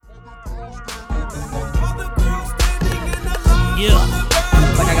Yeah.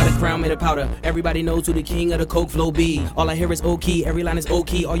 Like I got a crown made of powder. Everybody knows who the king of the coke flow be. All I hear is O-key, every line is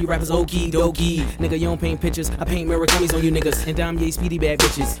O-key. All you rappers O-key, dokie. Nigga, you don't paint pictures, I paint Murakami's on you niggas. And I'm speedy bad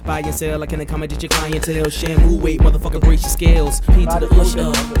bitches. Buy and sell, I can accommodate your clientele. Shampoo, wait, motherfucker, brace your scales. P to the push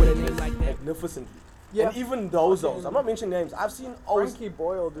up. With a name like that. Magnificently. Yeah. And even those, I'm not mentioning names. I've seen Frankie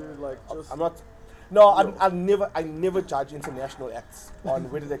Boyle, dude, like, just... I'm not... No, I never judge international acts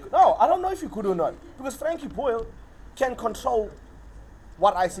on whether they could. No, I don't know if you could or not. Because Frankie Boyle can control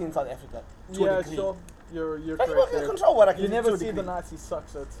what I see in South Africa. To a degree. Sure. You're Frankie correct Boyle can there. control what I can You do never to a see the degree. Nazi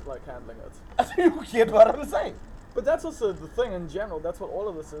sucks at, like, handling it. You get what I'm saying? But that's also the thing in general. That's what all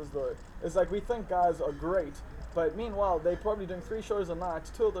of this is, though. It's like we think guys are great, but meanwhile they're probably doing 3 shows a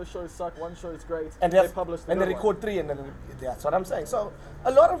night. 2 of those shows suck. 1 show is great. And they publish the and they good record one. 3, and then that's what I'm saying. So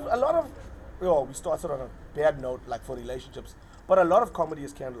a lot of, we started on a bad note, like for relationships, but a lot of comedy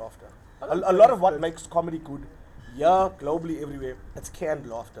is canned laughter. A lot of what makes comedy good, globally everywhere, it's canned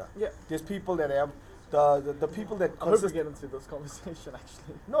laughter. Yeah. There's people that have the people that I hope we get into this conversation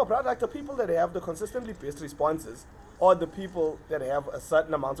actually. No, bro, like the people that have the consistently best responses are the people that have a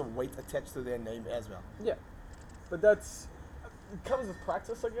certain amount of weight attached to their name as well. Yeah, but it comes with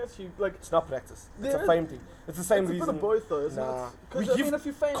practice, I guess. You like It's not practice. It's There a is- fame thing. It's the same it's reason. a bit of both, though, isn't Nah. it? Because I mean, if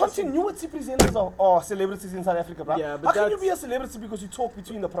you're famous, continuity presenters are celebrities in South Africa, bro. Yeah, How but can you that's- be a celebrity because you talk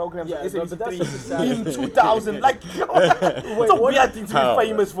between the programs Yeah, at no, but that's just a SABC3 sad- in 2000? Like, it's a what- weird thing to How? be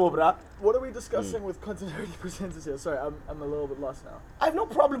famous for, bro. what are we discussing with continuity presenters here? Sorry, I'm a little bit lost now. I have no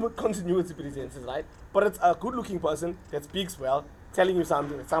problem with continuity presenters, right? But it's a good-looking person that speaks well, telling you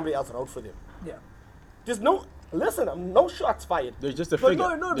something that somebody else wrote for them. Yeah. There's no... Listen, no shots fired. They're just a But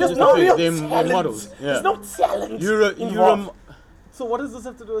figure. no, They're There's just no a figure. real They're talent. models. Yeah. There's no talent You're involved. So what does this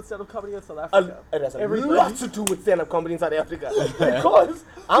have to do with stand-up comedy in South Africa? It has a Everything. lot to do with stand-up comedy in South Africa. Because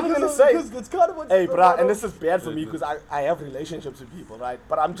I'm going to Because say... that's kind of what. Hey, bruh, and this is bad for me because I have relationships with people, right?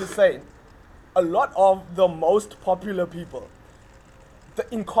 But I'm just saying, a lot of the most popular people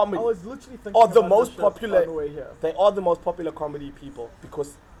in comedy I was literally thinking are the about most this shit on popular. the way here. They are the most popular comedy people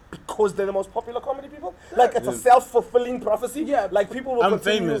because they're the most popular comedy people. Like it's a self-fulfilling prophecy. Yeah. Like people will I'm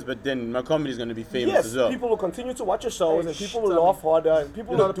continue. famous, but then my comedy is going to be famous Yes, as well. people will continue to watch your shows Hey, and people shh, will tell laugh harder and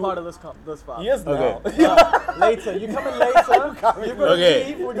people You're will not a do. part of this part. Yes, now. Okay. Later, you come in later. You're gonna Okay.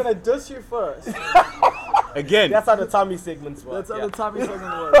 leave. We're gonna diss you first. Again. That's how the Tommy segments work. That's how yeah. the Tommy segment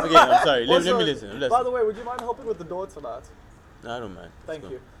works. Okay, I'm sorry. Let Also, me listen. By the way, would you mind helping with the door tonight? I don't mind. Thank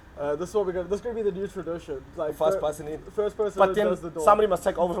Let's you. This is what we're gonna. This is gonna be the new tradition. Like First person in. First person But that then does the door. somebody must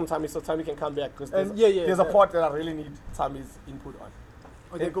take over from Tommy so Tommy can come back because there's, And yeah, there's a part that I really need Tommy's input on.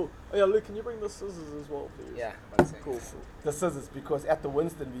 Okay, cool. Oh yeah, Luke, can you bring the scissors as well, please? Yeah, one second. Cool. The scissors, because at the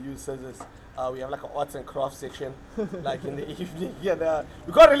Winston we use scissors. We have like an arts and crafts section, like in the evening. Yeah,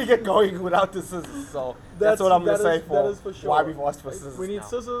 we can't really get going without the scissors. So that's what I'm gonna say that for is for sure. why we've asked for scissors. We need now.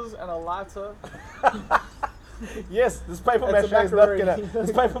 scissors and a lighter. Yes, this paper It's mache a is not macaroni. gonna.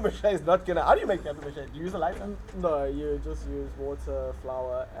 This paper mache is not gonna. How do you make paper mache? Do you use a lighter? No, you just use water,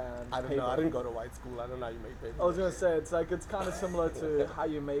 flour, and I don't paper. know. I didn't go to white school. I don't know how you make paper. I was gonna say it's like it's kind of similar to how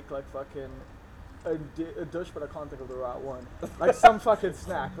you make like fucking a dish, but I can't think of the right one. Like some fucking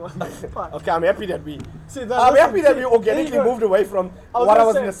snack. Fuck. Okay, I'm happy that we. See, I'm happy that we organically moved away from what I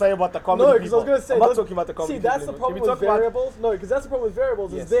was gonna say about the comedy No, because I people. was gonna say I'm not those- talking about the comedy See, that's the people anymore. problem Can we with talk about- variables. No, because that's the problem with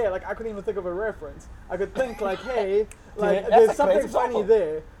variables. Yes. Is there like I couldn't even think of a reference. I could think like, hey, like that's there's a something great funny example.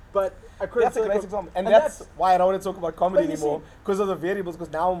 there, but I couldn't. That's a think great of, example, and that's why I don't want to talk about comedy But you anymore see- because of the variables.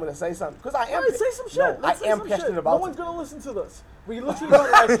 Because now I'm gonna say something. Because I am. Alright, say some shit. No, Let's I say am some passionate shit. about No it. one's gonna listen to this. We literally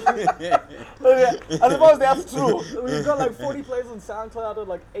got like, Okay, I suppose that's true. we've got like 40 plays on SoundCloud and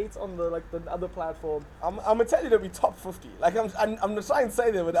like 8 on the other platform. I'm gonna tell you that we top 50. Like I'm gonna try and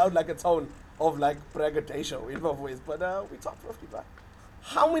say that without like a tone of like braggadocio in my voice, but we top 50, bro.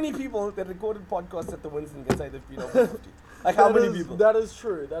 How many people that recorded podcasts at the Winston can say they've been over 50? Like how many people? That is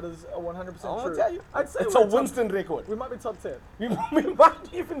true. That is 100% I'm true. gonna tell you. I'd say It's we're a top- Winston record. We might be top 10. We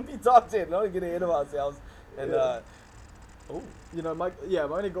might even be top 10. Not to get ahead of ourselves. And oh. You know, my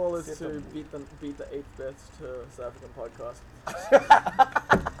only goal is Set to up. beat the 8th best South African podcast.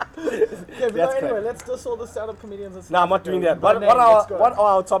 Okay, but no, That's anyway, great. let's diss all the stand-up comedians. And No, I'm not Africa. doing that. By What name, are let's go.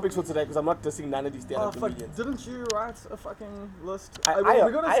 our topics for today? Because I'm not dissing none of these Oh, stand-up fuck, comedians. didn't you write a fucking list? I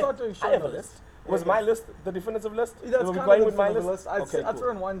we're gonna start doing show I have a notes. list. Was Yeah, my yeah. list the definitive list? That's Were we kind going of with my the list? I Okay,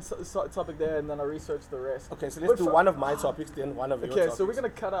 threw in one topic there and then I researched the rest. Okay, so let's But do for- one of my topics, then one of your Okay, topics. so we're gonna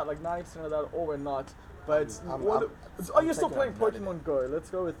cut out like 90% of that, or we're not. But I'm you're still taking playing out none of Pokemon Go. Let's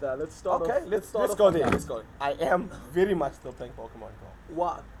go with that. Let's start. Okay, off, let's start go off there. on Let's go. I am very much still playing Pokemon Go.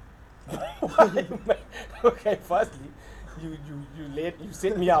 What? Okay, firstly, you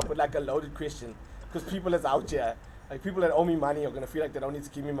set me up with like a loaded question because people is out here Like people that owe me money are gonna feel like they don't need to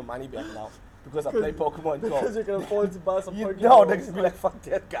give me my money back now because I play Pokemon Go. Because you can afford to buy some You Pokemon. know, they're gonna be like, fuck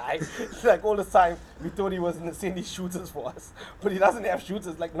that guy. Like all the time, we thought he was gonna send these shooters for us, but he doesn't have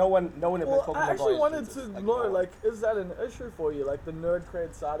shooters. Like no one that plays Well, Pokemon I Go actually has wanted shooters. to Like, know, no one. like, is that an issue for you? Like, the nerd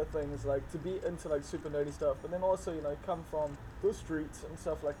cred side of things, like, to be into, like, super nerdy stuff, but then also, you know, come from the streets and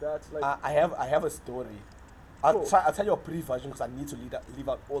stuff like that. Like, I have a story. Cool. I'll tell you a brief version because I need to leave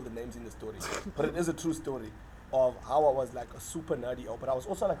out all the names in the story. But it is a true story of how I was like a super nerdy, but I was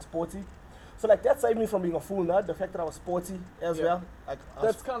also like sporty. So like that saved me from being a full nerd. The fact that I was sporty as Yeah. well. Like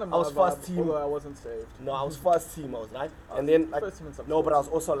that's kind of my I was vibe, first team. although I wasn't saved. No, I was first team. I was right, I and was then like first team in some no, but I was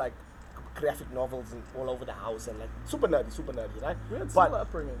sports. also like graphic novels and all over the house and like super nerdy, right? We had But similar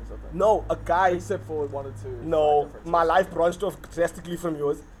upbringings, I think. no, a guy. Except for one or two. No, slight my differences. life branched off drastically from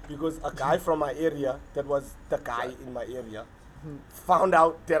yours because a guy from my area that was the guy in my area found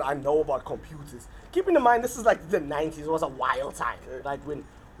out that I know about computers. Keeping in mind, this is like the 90s. It was a wild time. Okay. Like when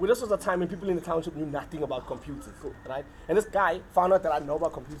this was a time when people in the township knew nothing about computers, right? And this guy found out that I know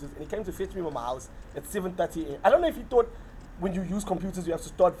about computers, and he came to fetch me from my house at 7:30 a.m. I don't know if he thought when you use computers you have to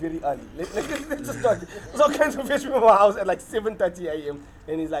start very early. Let's just start. So he came to fetch me from my house at like 7:30 a.m.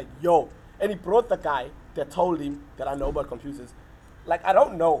 and he's like, "Yo," and he brought the guy that told him that I know about computers. Like, I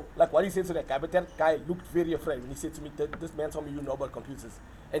don't know, like, what he said to that guy, but that guy looked very afraid when he said to me, this man told me you know about computers.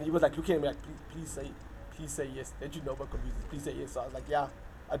 And he was like looking at me like, please say yes, that you know about computers, please say yes. So I was like, yeah,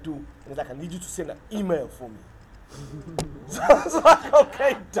 I do. And he's like, I need you to send an email for me. So I was like,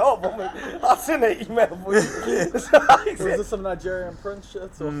 okay, dope, I'll send an email for you. So I Was said, this some Nigerian prince shit?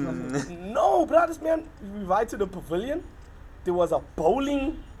 Or no, bro, this man, we ride to the pavilion. There was a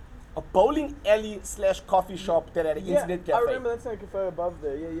bowling alley / coffee shop that had an Yeah, internet cafe. I remember that cafe above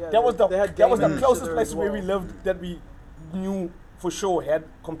there. Yeah. That was the they had that was the gaming closest shit place as where we well. lived that we knew for sure had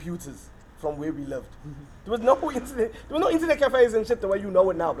computers from where we lived. There was no internet cafes and shit the way you know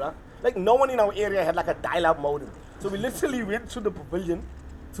it now, bruh. Like no one in our area had like a dial-up modem. So we literally went to the pavilion,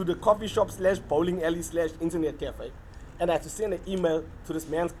 to the coffee shop / bowling alley / internet cafe. And I had to send an email to this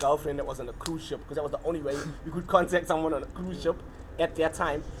man's girlfriend that was on a cruise ship because that was the only way you could contact someone on a cruise ship at that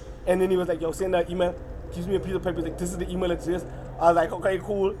time. And then he was like, yo, send that email. Gives me a piece of paper. He's like, this is the email address. I was like, okay,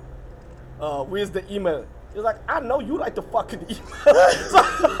 cool. Where's the email? He was like, I know you write the fucking email.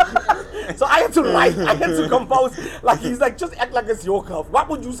 So I had to write. I had to compose. Like, he's like, just act like it's your girlfriend. What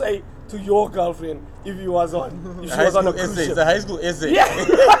would you say to your girlfriend if she was on a cruise ship? It's a high school essay. Yeah.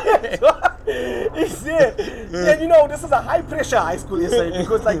 He said, and you know, this is a high pressure high school essay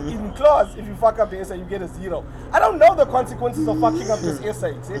because like in class, if you fuck up the essay, you get a 0. I don't know the consequences of fucking up this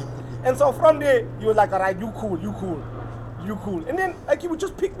essay, see? And so from there, you were like, all right, you cool. And then like he would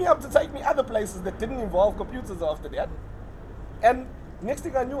just pick me up to take me other places that didn't involve computers after that. And next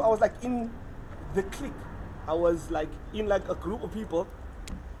thing I knew, I was like in the clique. I was like in like a group of people.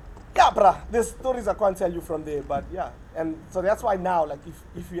 Yeah, bruh, there's stories I can't tell you from there, but yeah. And so that's why now, like,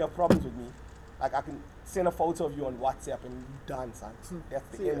 if you have problems with me, like, I can send a photo of you on WhatsApp and you're done, son. That's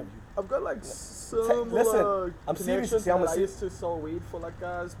the See, end of you. I've got like similar listen, I'm serious, connections. see, I'm that a I se- used to sell weed for like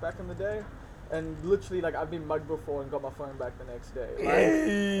guys back in the day, and literally like I've been mugged before and got my phone back the next day. Like,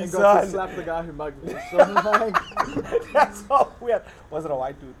 Hey, and got to son. slap the guy who mugged me. So like, That's so weird. Was it a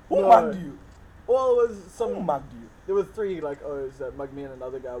white dude? Who No. mugged you? well, it was Who some. mugged you? There were 3 like O's that mugged me and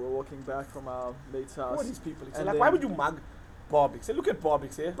another guy. We're walking back from our mate's house. Who are these people? And Like, why then- would you mug Bobix? Say, look at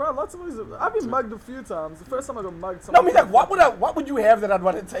Bobix here. Bro, lots of ways. I've been mugged a few times. The first time I got mugged, No, I mean, like, what would you have that I'd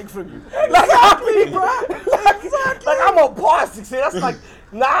want to take from you? Exactly, bro. Like, I'm a boss. See, that's like,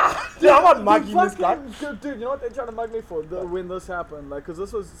 nah, I'm not mugging this guy. Dude, you know what they're trying to mug me for? When this happened, like, cause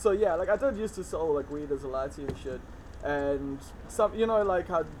this was so yeah. Like, I did used to sell like weed as a light and shit, and some, you know, like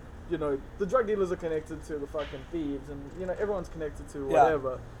how, you know, the drug dealers are connected to the fucking thieves, and you know everyone's connected to Yeah.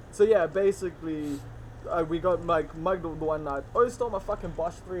 whatever. So yeah, basically, we got like mugged the one night. Oh, stole my fucking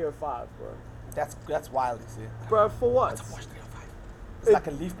Bosch 305, bro. That's wild, you see. Bro, for what? What's a Bosch 305? It's It- like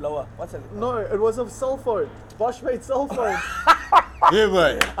a leaf blower. What's a No, it was a cell phone. Bosch made cell phones. Yeah,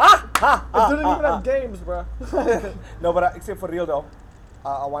 but It didn't even have games, bro. No, but except for real though,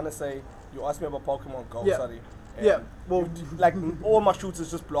 I want to say you asked me about Pokemon Go. Yeah. Sorry. Yeah, And well- like all my shooters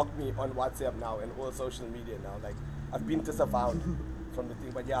just blocked me on WhatsApp now and all social media now. Like I've been disavowed from the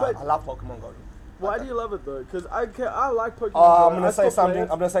thing. But yeah, But- I love Pokemon Go. Why do you love it though? Cause I like Pokemon. I'm Go. gonna I say still play something. it.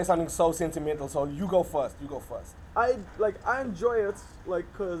 I'm gonna say something so sentimental. So you go first. I enjoy it, like,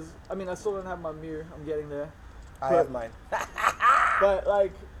 cause I mean I still don't have my Mew. I'm getting there, I But- have mine. but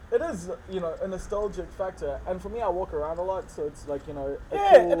like it is, you know, a nostalgic factor. And for me, I walk around a lot, so it's like, you know, a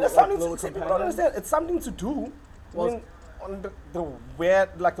Yeah, cool, it's like, something little to people don't companion. understand. It's something to do. Well, I mean, on the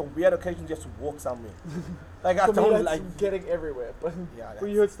weird occasion just to walk somewhere. Like I For me, don't that's like. getting everywhere, but Yeah, for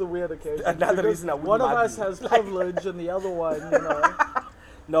you, it's the weird occasion. another Because reason I wouldn't one of like us you. has privilege, and the other one, you know.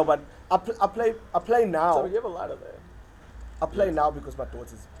 No, but I play now. So you have a ladder there. I play now because my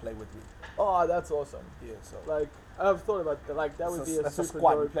daughters play with me. Oh, that's awesome. Yeah, so Like I've thought about that. Like that would be a that's a super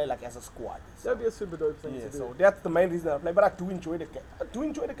squad. We dope. play like as a squad. So. That'd be a super dope thing Yeah, to do. so that's the main reason I play. But I do enjoy the game. I do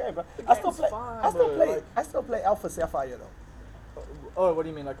enjoy the game, bro. The I still game's play. fine, I still bro, play. like- I still play Alpha Sapphire though. Oh, what do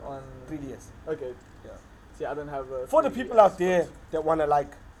you mean, like on? 3DS. Okay. Yeah. See, I don't have a. For the 3DS, people out there but- that wanna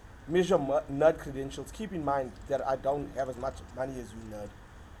like measure nerd credentials, keep in mind that I don't have as much money as you nerd,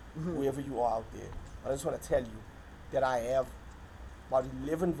 whoever you are out there. I just wanna tell you that I have about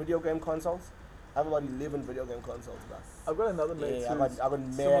 11 video game consoles. I have about 11 video game consoles, bro. I've got another mate Yeah, who's I've got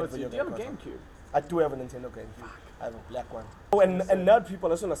similar mad to you. video Do you have a game console. GameCube? I do have a Nintendo GameCube. I have a black one. Oh, and nerd people,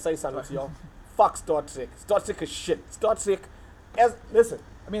 I just want to say something to y'all. Fuck Star Trek. Star Trek is shit. Star Trek, listen.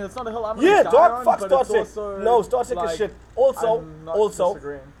 I mean, it's not a hill I'm gonna Yeah, die dog, on, fuck but Star it's Trek. also, No, Star Trek like, is shit. Also, I'm not also,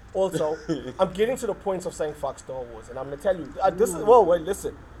 disagreeing. also, I'm getting to the point of saying fuck Star Wars, and I'm gonna tell you, this is, well, wait,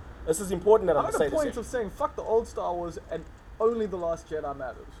 listen. This is important that I'm I'm at gonna say the point this. of saying fuck the old Star Wars and only the Last Jedi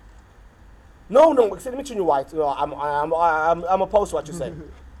matters. No, let me tell you why. I'm opposed to what you're saying.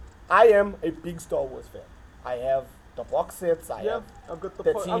 I am a big Star Wars fan. I have the box sets. I Yeah, have I've got the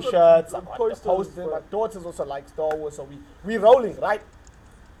I've got t-shirts, the I've got the posters, posters. My but- daughters also like Star Wars, so we rolling, right?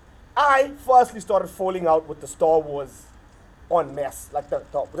 I firstly started falling out with the Star Wars en masse. Like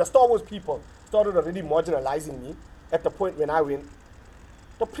the Star Wars people started already marginalizing me at the point when I went,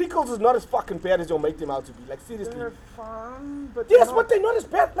 the prequels is not as fucking bad as you'll make them out to be. Like, seriously. They're fun, but Yes, they're but they're not as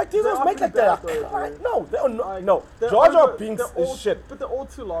bad. Like, these They ones are make like pretty that. bad, though, dude. No, they are not. like, No, they're Jar Jar over- Binks they're is all- shit. But they're all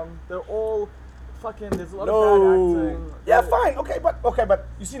too long. They're all fucking. There's a lot of No. bad acting. Yeah, They're- fine. Okay, but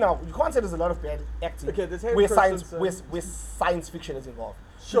you see now, you can't say there's a lot of bad acting. Okay, there's Hayden where science, Christensen. where science fiction is involved.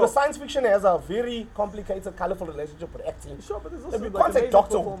 Sure. Because science fiction has a very complicated, colorful relationship with acting. Sure, but there's Like, also we like can't say amazing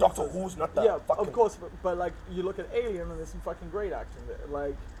Doctor performances. Who's not the Yeah, fucking. of course, but like you look at Alien and there's some fucking great acting there.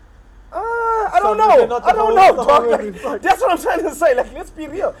 Like I don't So they're know. not I the don't whole- know, the dog. whole Like, movie, fuck. that's what I'm trying to say. Like, let's be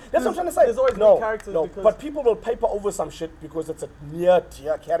real. That's what I'm trying to say. There's always no, good characters no. because- But people will paper over some shit because it's a near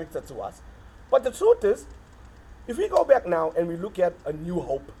tier character to us. But the truth is, if we go back now and we look at A New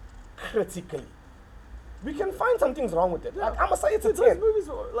Hope critically, we can find some things wrong with it. Yeah. Like, I'm gonna say it's a Dude, those 10. movies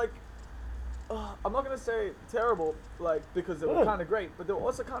were like. I'm not gonna say terrible, like because they were Mm. kind of great, but they were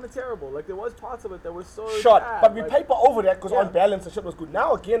also kind of terrible. Like there was parts of it that were so Shot, bad, but we like, paper over that because Yeah. on balance the shit was good.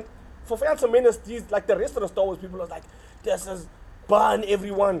 Now again, for Phantom Menace, these like the rest of the Star Wars people are like, this is burn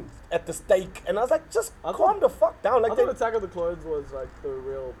everyone at the stake, and I was like, just I calm the fuck down. I Like, thought they, Attack of the Clones was like the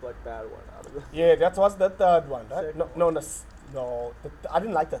real like bad one out of the. yeah, that was the third one, right? Second No, I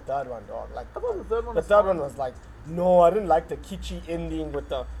didn't like the third one, dog. Like, I thought the third one the was third fine. one was like, no, I didn't like the kitschy ending with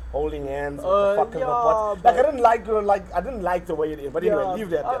the holding hands with the fucking yeah, robots. but- Like, I didn't like the way it ended. But anyway,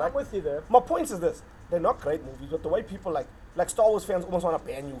 leave that there. I'm Right? with you there. My point is this: they're not great movies, but the way people like Star Wars fans almost want to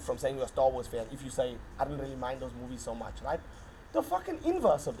ban you from saying you're a Star Wars fan if you say I didn't really mind those movies so much, right? The fucking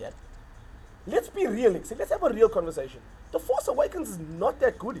inverse of that. Let's be real, Ixie. Let's have a real conversation. The Force Awakens is not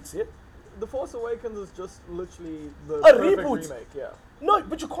that good, Ixie. The Force Awakens is just literally the A perfect reboot. remake. Yeah. No,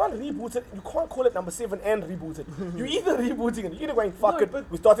 but you can't reboot it. You can't call it number 7 and reboot it. You're either rebooting it, you're either going fuck No, it. but-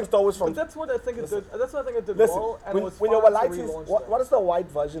 We're starting Star Wars from. But that's what I think it Listen. did. That's what I think it did Listen, well, and when, it was when your fine to light is, relaunch what that. is the white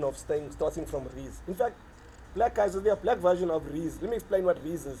version of starting from Reese? In fact, black guys are there, black version of Reese. Let me explain what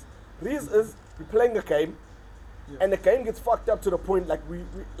Reese is. Reese is you're playing a game, and the game gets fucked up to the point like we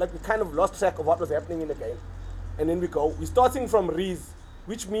kind of lost track of what was happening in the game, and then we're starting from Reese,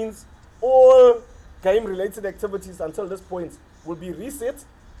 which means all game-related activities until this point will be reset,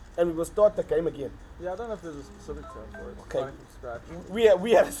 and we will start the game again. Yeah, I don't know if there's a specific term for it. Okay. Starting from scratch.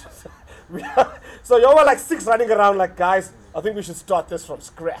 We are so y'all were like 6 running around like, guys, I think we should start this from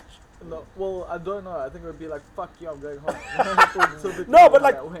scratch. No, well, I don't know. I think it would be like, fuck you, I'm going home. No, but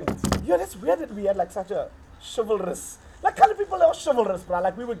like- That went. Yeah, that's weird that we had like such a chivalrous, like colored people are chivalrous, bro.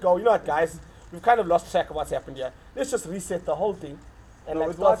 Like we would go, you know what, guys, we've kind of lost track of what's happened here. Let's just reset the whole thing. And No, like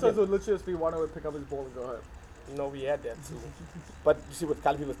with start White Sox again. would literally just be one who would pick up his ball and go home. No, we had that too. But you see, with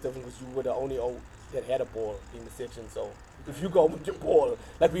colored people it's different because you were the only O that had a ball in the section. So if you go with your ball,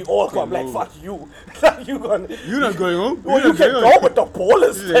 like we all come, like move. fuck you, like you gonna. You're not going home. Well, you You're can not go going with the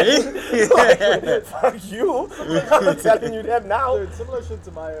ballers home. thing. Like, fuck you. I'm telling you that now. Dude, similar shit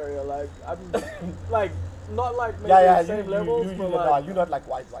to my area. Like, I'm like, not like maybe Yeah, the same you, levels, you, but nah, like, you're not like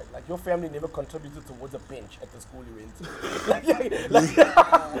white. Like your family never contributed towards a bench at the school you went to.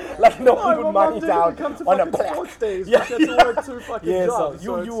 like no one my put mom money didn't down come to on a fucking plaque. sports days. Yeah, Yeah, she had to work 2 fucking Yeah, so jobs.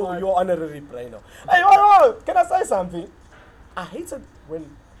 you it's like, you're honorary brainer. Hey, oh, can I say something? I hate it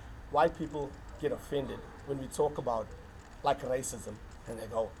when white people get offended when we talk about like racism and they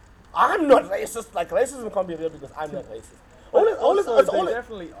go, I'm not racist. Like racism can't be real because I'm not racist. They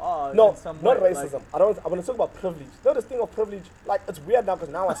definitely are. No, in some not way, racism. like- I want to talk about privilege. You know this thing of privilege? Like, it's weird now because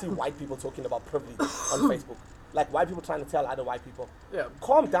now I see white people talking about privilege on Facebook. Like, white people trying to tell other white people, Yeah.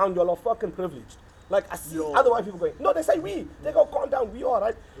 calm down, y'all are fucking privileged. Like, I see Yo. other white people going, no, they say we. They go, calm down, we are,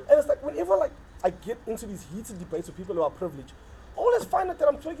 right? And it's like, whenever, like, I get into these heated debates with people who are privileged, I always find out that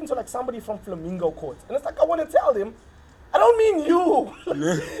I'm talking to, like, somebody from Flamingo Court. And it's like, I want to tell them, I don't mean you.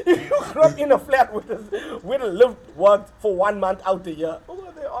 If you grew up in a flat with lived, worked for 1 month out the year.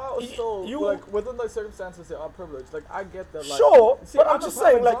 Although they are still, you- like, within those circumstances, they are privileged. Like, I get that, like... Sure, See, but I'm a just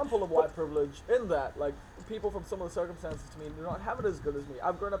prime saying, like... example of white privilege in that, like, people from similar circumstances to me do not have it as good as me.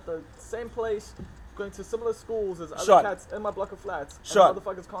 I've grown up the same place, going to similar schools as other Sure. cats in my block of flats. Sure. And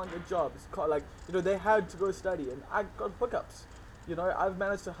motherfuckers can't get jobs. Like, you know, they had to go study, and I got pickups. You know, I've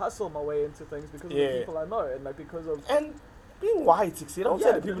managed to hustle my way into things because of Yeah. the people I know, and, like, because of... And being white, you don't say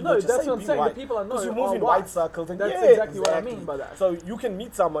Yeah, the people. no, you just that's say what I'm being saying. The white. people I know Because you are move in white. white circles. And That's yeah, exactly what I mean by that. So you can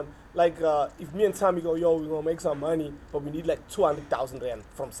meet someone like if me and Tommy go, yo, we're gonna make some money, but we need like 200,000 rand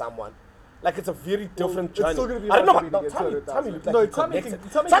from someone. Like it's a very different It's journey. still gonna be I don't know. hard for me No, to get Tommy 200,000. looked like No, he's Tommy connected. can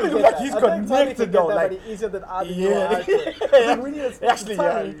Tommy get looked like that. he's I think Tommy can connected get though. that Like money easier than I do. Yeah. We need to speak Actually, to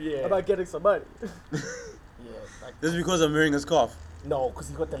Tommy yeah. about getting some money. yeah, like Just because I'm wearing a scarf. no, because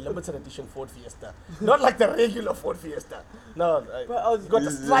he got the limited edition Ford Fiesta, not like the regular Ford Fiesta. No, like, But I was he got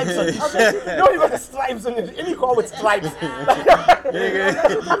the stripes on his shirt. No, he got the stripes on it. Any car with stripes.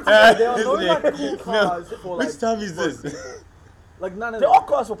 there are no like cool cars for like Which time is this? like none of There them. are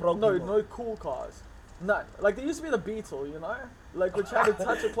cars for broke No, people. no cool cars. None. Like there used to be the Beetle, you know, like which had a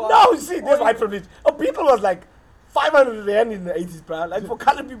touch of class. No, you see, Or there's you- white privilege. A Beetle was like 500 rand in the 80s, bro. Like for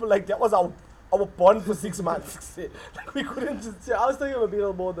colored people, like that was our bond for 6 months. Like we couldn't just. See, I was thinking of a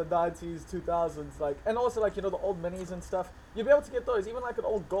Beetle more in the 90s, 2000s, like, and also like you know the old minis and stuff. You'd be able to get those, even like an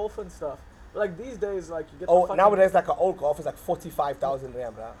old Golf and stuff. But like these days, like you get. the Oh, fucking, nowadays like an old Golf is like 45,000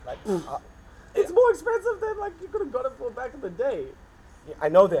 rand, bro. Like it's more expensive than like you could have got it for back in the day. yeah, I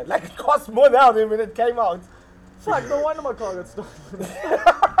know that. Like it costs more now than when it came out. Fuck, no wonder my car got stolen.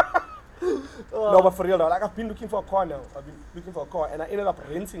 No, but for real though, like I've been looking for a car now. I've been looking for a car, and I ended up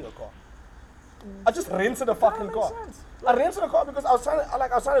renting a car. I just rented a fucking That car. makes sense. I rented a car because I was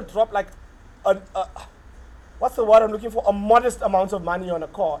trying to drop like a what's the word I'm looking for? A modest amount of money on a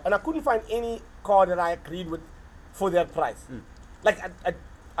car, and I couldn't find any car that I agreed with for that price. Like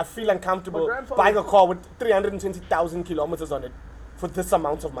I feel uncomfortable My grandfather- buying a car with 320,000 kilometers on it for this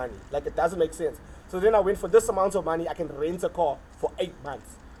amount of money. Like it doesn't make sense. So then I went for this amount of money. I can rent a car for 8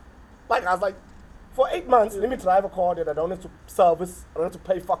 months. Like I was like, for 8 months, let me drive a car that I don't have to service. I don't have to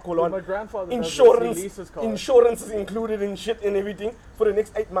pay fuck all on. My grandfather does this, he Insurance, leases cars. insurance is included in shit and everything for the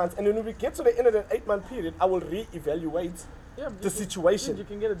next 8 months. And then when we get to the end of the 8-month period, I will reevaluate Yeah, the situation. Dude, you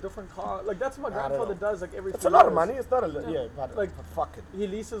can get a different car. Like that's what my I don't grandfather know. does. Like every. It's 2 a lot of years. money. It's not a lot. Yeah. Yeah, but Like- fuck it. He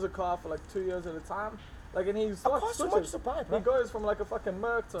leases a car for like 2 years at a time. Like and he's A car's too much to buy, He bro. goes from like a fucking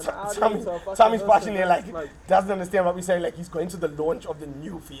Merc to an Audi Tommy, to a fucking. Tommy's this passing and there that. like doesn't understand what we say. Like he's going to the launch of the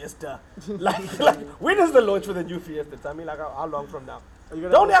new Fiesta. like when is the launch for the new Fiesta? Tommy, like how long from now? Are you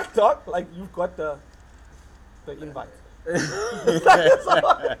gonna Don't have- act talk like you've got the invite.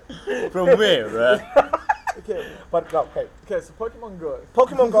 From where, bro? Okay, But no, okay. okay. So Pokemon Go.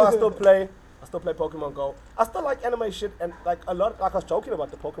 Pokemon Go, I still play. I still play Pokemon Go. I still like anime shit and like a lot. Like I was joking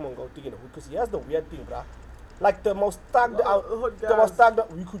about the Pokemon Go thing, you know, because here's the weird thing, bruh. Like the most thugged out, Hood the most guys. thugged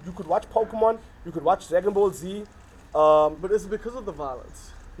out. You could watch Pokemon. You could watch Dragon Ball Z. But it's because of the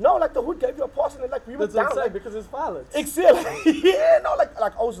violence. No, like the hood gave you a pass and then, like we were That's what I'm down. saying, Like, because it's violence. Excel. Yeah, no, like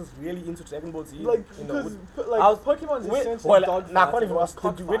I was just really into Dragon Ball Z. Like, in the because hood. like I was- Pokemon's Wait, essentially well, dog nah, I can't fighting even or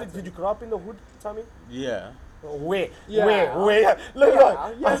ask. Did you grow up in the hood, Tommy? Yeah. Where? Yeah. Where? Look, Yeah,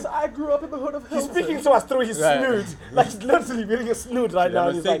 look. yes, I grew up in the hood of He's Hilton. speaking to us through his Right. snoot. Like he's literally wearing a snoot right now.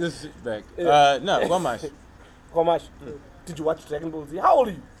 Let's He's take like, this back. Yeah. No, Gomash. how much? Did you watch Dragon Ball Z? How old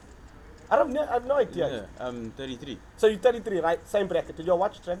are you? I have no idea. Yeah, I'm 33. So you're 33, right? Same bracket. Did you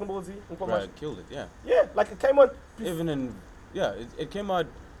watch Dragon Ball Z in Komash? Right, killed it, yeah. Yeah, like it came on Even in, yeah, it came out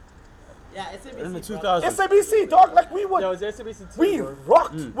Yeah, SABC. in the bro. 2000s. SABC, dog. Like we Yeah, would. it was SABC too. We bro.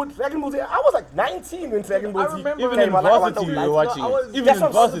 rocked with Dragon Ball Z. I was like 19 when Dragon Ball I Z remember Even came in out. Like, I want varsity, to we like- were watching I was- it. Even That's in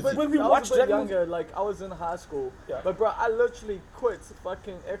what I'm saying, varsity. when we I watched was a bit Dragon Ball younger, like I was in high school. Yeah. But bro, I literally quit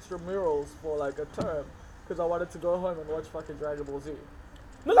fucking extramurals for like a term because I wanted to go home and watch fucking Dragon Ball Z.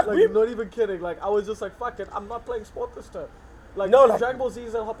 No, like Like we. not even kidding. Like I was just like, fuck it, I'm not playing sport this term. Like, No, like- Dragon Ball Z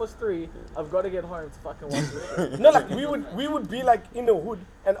is at Hoppers 3. I've got to get home to fucking watch this shit. No, like we would be like in the hood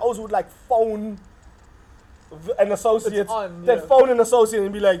and also would like phone an associate, It's on, they'd yeah. phone an associate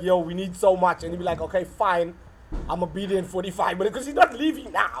and be like, yo, we need so much. And he'd be like, okay, fine. I'm gonna be there in 45 minutes because he's not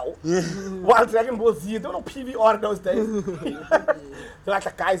leaving now. While Dragon Ball Z, don't know PVR those days. They're like,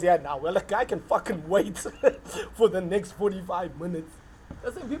 the guy's here now. Well, the guy can fucking wait for the next 45 minutes.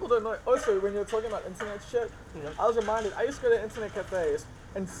 That's the thing people don't know. Also, when you're talking about internet shit, I was reminded, I used to go to internet cafes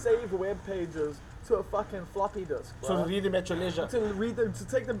and save web pages to a fucking floppy disk. So right? read them at your leisure. To read them, to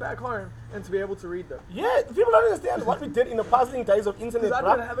take them back home and to be able to read them. Yeah, people don't understand what we did in the puzzling days of internet, Because I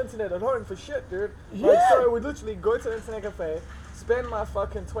bruh. didn't have internet at home for shit, dude. Yeah. Like, so I would literally go to the internet cafe, spend my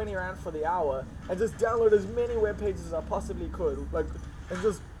fucking 20 rand for the hour, and just download as many web pages as I possibly could. Like, and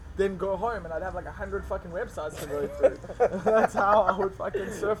just then go home, and I'd have like 100 fucking websites to go through. That's how I would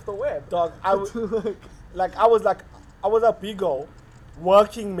fucking surf the web. Dog, I was a big old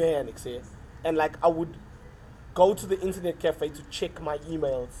working man, you see, and like I would go to the internet cafe to check my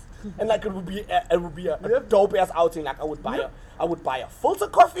emails, and like it would be a Yep. dope ass outing. Like I would buy a filter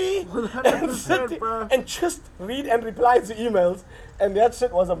coffee and 100%, sit there bro. and just read and reply to emails, and that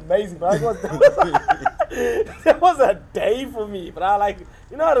shit was amazing. But that was a day for me. But I like,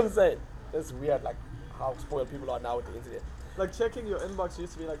 you know what I'm saying? It's weird, like how spoiled people are now with the internet. Like checking your inbox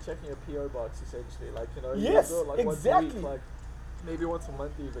used to be like checking your PO box essentially. Like, you know, Yes, you'd do it like once a exactly. week, like maybe once a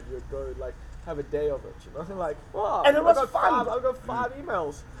month even. You'd go like have a day of it, you know, like wow. And it was I've got fun. I've got 5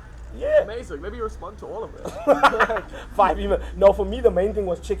 emails. Yeah. Amazing. Maybe you respond to all of it. 5 emails. No, for me the main thing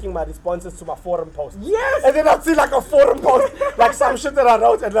was checking my responses to my forum posts. Yes! And then I'd see like a forum post, like some shit that I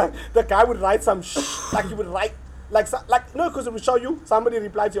wrote, and like the guy would write some like he would write like no, because it would show you somebody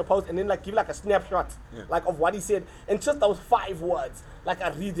replied to your post and then like give like a snapshot like of what he said, and just those 5 words. Like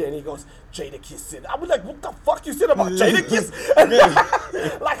I read it and he goes, Jadakiss said. I was like, what the fuck you said about Jadakiss? And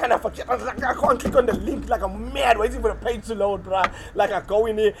like, and I forget, I was like, I can't click on the link, like I'm mad waiting for the page to load, bruh. Like I go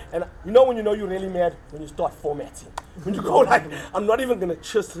in there and you know when you know you're really mad? When you start formatting. When you go like, I'm not even gonna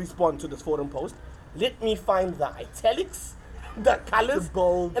just respond to this forum post. Let me find the italics, the colors, The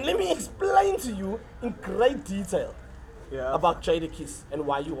bold. and let me explain to you in great detail Yeah. about Jadakiss and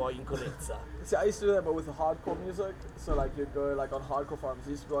why you are incorrect, sir. See, I used to do that, but with the hardcore music. So like you'd go like on hardcore forums.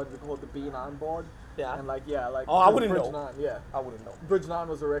 Used to go on called the B9 board. Yeah. And like like. Oh, I wouldn't Bridge know. 9, yeah. I wouldn't know. Bridge 9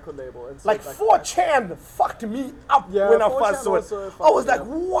 was a record label. And so Like 4chan fucked me up Yeah, when I 4chan first saw it. also I fucked was me like, up.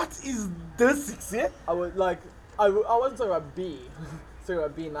 what is this? Yeah? I would like. I wasn't talking about B. Talking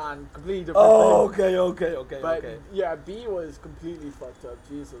about B9, completely different. Oh, thing. okay. But yeah, B was completely fucked up.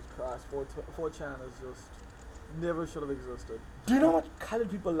 Jesus Christ, 4chan is just never should have existed. Do you know what colored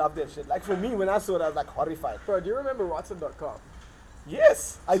people love that shit? Like for me, when I saw it, I was like horrified. Bro, do you remember Rotten.com?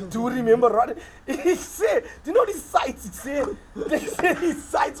 Yes, I do remember Rodney. He said, do you know these sites? They said these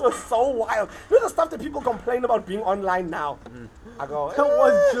sites were so wild. You know the stuff that people complain about being online now? I go, That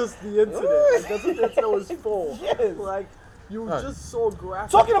was just the internet. Like, that's what the internet was for. Yes. Like, you just saw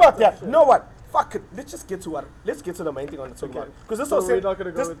graphics. Talking about that, shit. you know what? Fuck it. Let's just get to what. Let's get to the main thing on the talk Okay. about. Because this So was we're said- not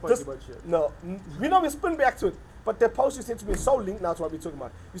gonna go this- with this- Pokemon shit. No, we know we spin back to it. But the post you sent to me is so linked now to what we're talking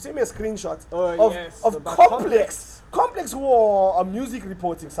about. You sent me a screenshot Oh, of, yes, of about Complex. Complex were a music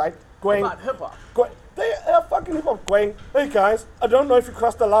reporting site going. About hip hop. They are fucking hip hop going, hey guys, I don't know if you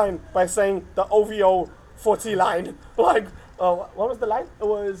crossed the line by saying the OVO 40 line. Like, what was the line? It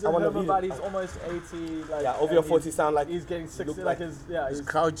was I wanna him read about it. he's almost 80. Like, Yeah, and OVO 40 sound like. he's getting 60. look Like like- his He's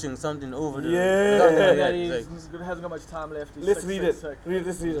crouching something over the. Yeah. something like yeah, that, he like- hasn't got much time left. He's Let's sick, read sick, it. sick.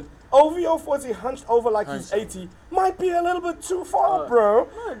 Let's read it. OVO 40 hunched over like he's Hunched. 80 might be a little bit too far, bro.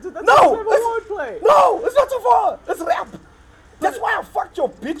 No, dude, that's No, a clever it's- wordplay. No, it's not too far. It's rap. That's why I fucked your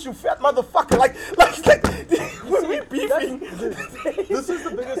bitch, you fat motherfucker. Like when we beefing. This is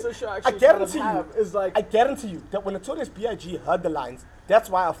the biggest issue I I actually guarantee kind of you. have, is like I guarantee you that when Notorious B.I.G. heard the lines, that's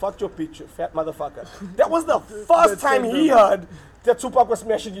why I fucked your bitch, you fat motherfucker. That was the first time he heard that Tupac was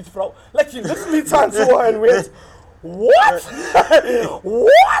smashing his throat. Like he literally turned to her and went, "What?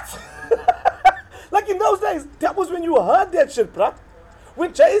 What?" Like in those days, that was when you heard that shit, bruh.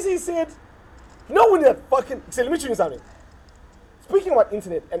 When Jay-Z said, you know when that fucking... So let me show you something. Speaking about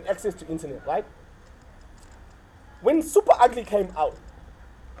internet and access to internet, right? When Super Ugly came out,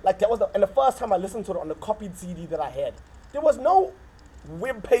 like that was the first time I listened to it on the copied CD that I had, there was no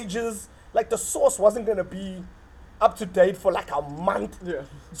web pages, like the source wasn't gonna be up to date for like a month. Yeah.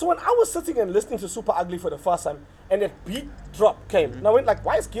 So when I was sitting and listening to Super Ugly for the first time, and that beat drop came, and I went like,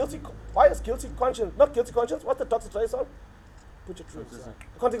 why is Guilty Conscience, not Guilty Conscience, what's the Dr. Dre song? Put your truth aside.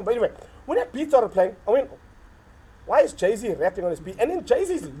 I can't think, but anyway, when that beat started playing, I went, why is Jay-Z rapping on his beat? And then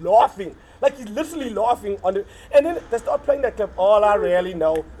Jay-Z's laughing, like he's literally laughing on it. And then they start playing that clip, all I really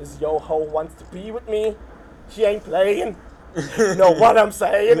know is yo ho wants to be with me, she ain't playing, you know what I'm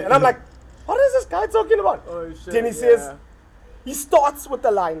saying? And I'm like, What is this guy talking about? Oh shit. Then he yeah. says, he starts with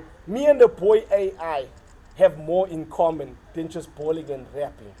the line, me and the boy AI have more in common than just bowling and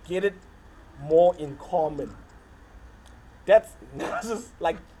rapping. Get it? More in common. That's just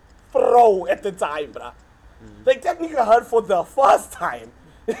like throw at the time, bruh. Like that nigga heard for the first time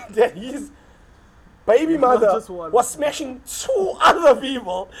that his baby mother just one. was smashing 2 other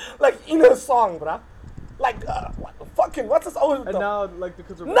people like in a song, bruh. Like what's this old? And now, like,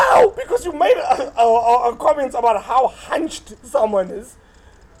 because of No, because you made a comment about how hunched someone is.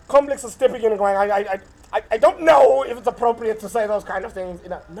 Complex is stepping in and going, I don't know if it's appropriate to say those kind of things.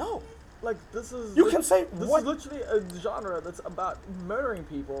 No. like this is You can say this what? is literally a genre that's about murdering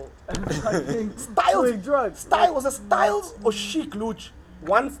people and like doing Styles, drugs. Styles, was it Styles or Sheik Luch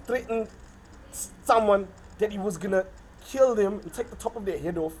once threatened someone that he was gonna kill them and take the top of their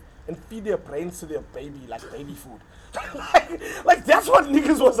head off and feed their brains to their baby like baby food. like that's what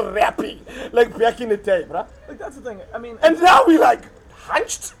niggas was rapping like back in the day, bruh. Like that's the thing. I mean, And now we like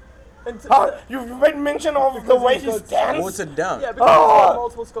hunched. and You made mention of the way he he's got stands. Watered down. yeah, because Oh. he's got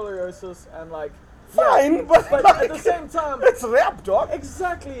multiple sclerosis and like Fine, but but like, at the same time, it's rap, dog.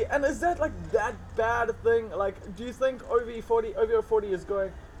 exactly. And is that like that bad a thing? Like, do you think OVO 40 is going?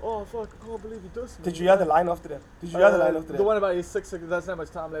 Oh fuck! I can't believe you dissed me. Did you hear the line after that? Did you hear the line after that? The one about his 666. There's not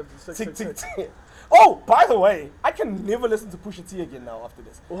much time left. Tick, 666. tick, tick. Oh, by the way, I can never listen to Pusha T again now after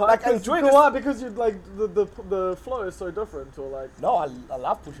this. Why? Like, I 'Cause- enjoy this. Why? Because you like the flow is so different, or like. No, I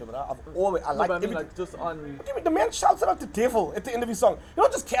love Pusha, but I've always, I No, like but I mean, everything. like just on. What do you mean? The man shouts out the devil at the end of his song. You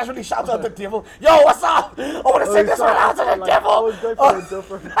don't just casually shout out the devil. Yo, what's up? I want to say this one out to the like, devil. I was going for a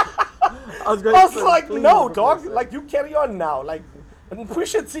different. I was going I was for a like, clean no, different dog. person. Like, you carry on now. Like, and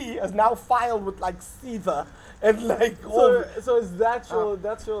Pusha T is now filed with like Seether and like all. So is that your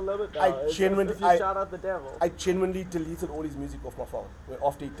limit now? I Is genuinely- if you I- shout out the devil. I genuinely deleted all his music off my phone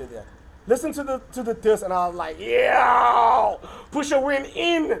after he did that. Listen to the diss and I was like, yeah, Pusha went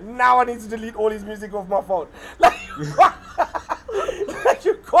in. Now I need to delete all his music off my phone. Like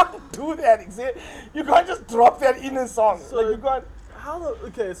you can't do that. You can't just drop that in a song. So- like you can't. How the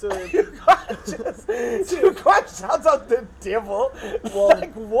okay? So You can't shout out the devil.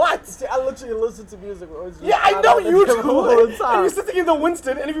 Like what? see, I literally listen to music. Where it's just Yeah, I shout know out the you devil do. all the And time. you're sitting in the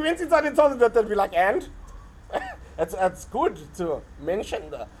Winston, and if you went inside and told them that, they'd be like, and? That's good to mention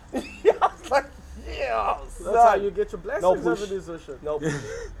the. Yeah, I was like, yeah, That's how son. you get your blessings No over push. this shit. No.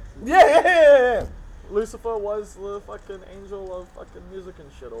 yeah. Lucifer was the fucking angel of fucking music and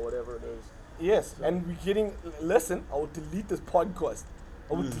shit, or whatever it is. Yes, and we're getting. Listen, I will delete this podcast.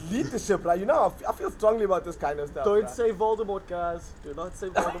 I will delete this shit, right? You know, I feel strongly about this kind of stuff. Don't bruh. say Voldemort, guys. Do not say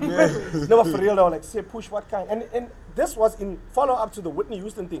Voldemort. No, but for real though, like, say push what kind? And this was in follow up to the Whitney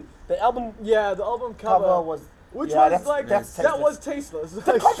Houston thing. The album Yeah, the album cover cover, was. which yeah, was that's- like that's that tasteless. was tasteless. Did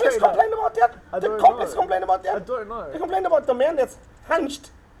Like, Complex straight up. complain about that? I Did don't Complex know. complain about that? I don't know. They complained about the man that's hunched.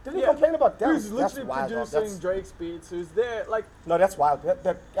 Didn't Yeah. he complain about that? Who's That's literally wild, dog. producing Drake's beats? Who's there? Like, No, that's wild.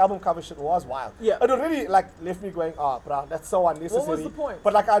 That album cover shit was wild. Yeah. It already like left me going, bruh, that's so unnecessary. the point?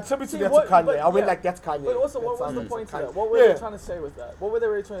 But like I attributed See, that what- to Kanye. but I went yeah. like, that's Kanye. but also, That what was sounds the like point to Kanye. that? What were Yeah. they trying to say with that? What were they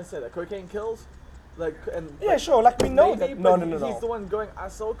really trying to say? That cocaine kills? Like, and Yeah, sure. Like we know maybe, that. No, but no, no, He's the no. one going, I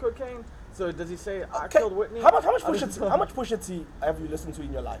sold cocaine. So does he say I Okay, killed Whitney? How much I don't Pusha T? know. How much Pusha T have you listened to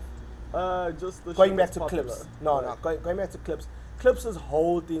in your life? Just the Going shit back that's to popular. clips. No, going back to clips. Clips'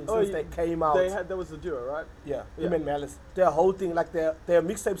 whole thing Oh, since you- they came out. There was the duo, right? Yeah, Yeah. him and Malice. Their whole thing, like their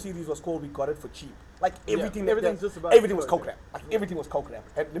mixtape series was called "We Got It for Cheap." Like everything, everything's just about everything was coke, coke rap. Like everything was coke rap.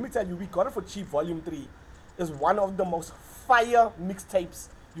 And let me tell you, "We Got It for Cheap" Volume 3 is one of the most fire mixtapes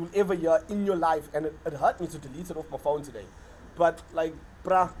you'll ever hear in your life, and it hurt me to delete it off my phone today. But like,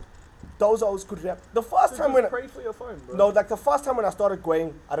 bruh, those hoes could rap. The first So time just when pray for your phone, bro. no, like the first time when I started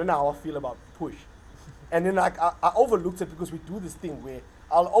going, I don't know how I feel about Push. And then like I overlooked it because we do this thing where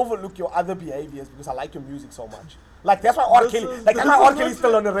I'll overlook your other behaviors because I like your music so much. Like that's why R. This Kelly, is- like that's this why is R. Kelly's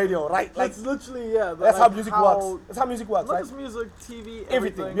still on the radio, right? Like That's literally, yeah. that's like how music works. That's how music works, Not right? just music, TV,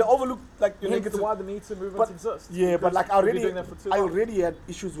 Everything. We overlook like your Hence negative. why the Me Too movement But exists. yeah, but because like I we've been already, doing that for too I long. already had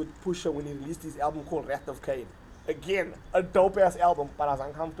issues with Pusha when he released his album called Wrath of Cain. Again, a dope ass album, but I was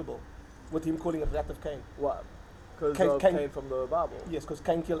uncomfortable with him calling it Wrath of Cain. What? Because Cain- of Cain- Cain from the Bible. Yes, because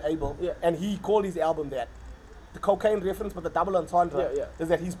Cain killed Abel. Yeah. And he called his album that. The cocaine reference, but the double entendre Yeah, is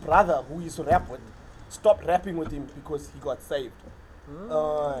that his brother, who he used to rap with, stopped rapping with him because he got saved.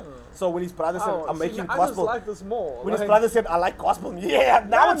 So when his brother said, Oh, I'm see, making I gospel. just like this more. When his like- brother said, I like gospel, yeah,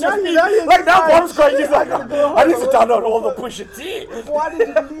 now it's now just you- me. now you're Like just now like, Bob's going, he's like, I'm gonna go I need to home. download all the Pusha T. Why did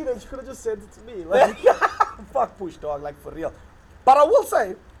you delete it? You could have just sent it to me. Like, Fuck Push, dog, like for real. But I will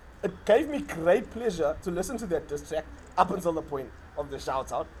say, it gave me great pleasure to listen to that diss track up until the point of the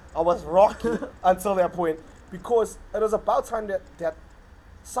shout out. I was rocky until that point because it was about time that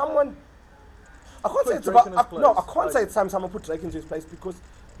someone. I can't say it's Drake in about. his No, I place, can't like- say it's time someone put Drake into his place because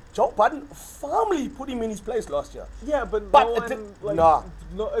Joe Budden firmly put him in his place last year. Yeah, but But no it one, did- like, nah.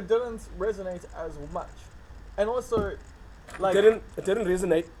 no, it didn't resonate as much. And also, like, It didn't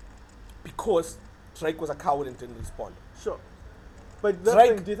resonate because Drake was a coward and didn't respond. sure. But the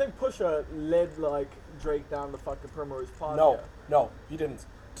Drake- thing, do you think Pusha led, like, Drake down the fucking Primrose path? No, he didn't.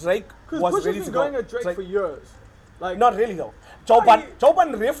 Drake Because was Pusha's ready been to going go. at Drake for years. Like, Not really though. Joe Why Budden, you- Joe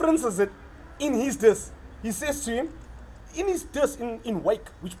Budden references it in his diss. He says to him, in his diss in Wake,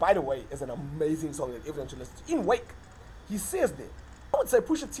 which by the way is an amazing song that everyone should listen to. In Wake, he says there, I would say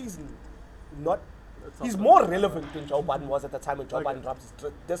Pusha T's not. He's more relevant than Joe Budden was at the time when Joe Okay. Budden dropped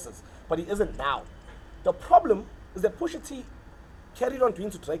his disses, but he isn't now. The problem is that Pusha T carried on doing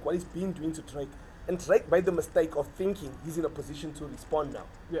to Drake what he's been doing to Drake, and Drake made the mistake of thinking he's in a position to respond now.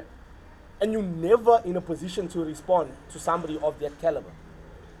 yeah. And you're never in a position to respond to somebody of that caliber.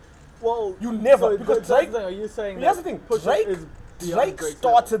 Well, You never, so because that's the Drake- thing, are you saying Here's the that thing, Pusha Drake, is beyond Drake Drake's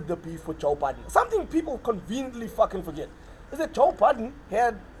started the beef with Joe Budden. Something people conveniently fucking forget is that Joe Budden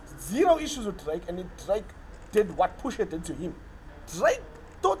had zero issues with Drake, and then Drake did what Pusha did to him. Drake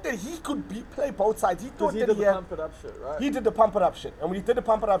thought that he could play both sides. He thought Because he that did he the had, pump it up shit, right? he did the pump it up shit, and when he did the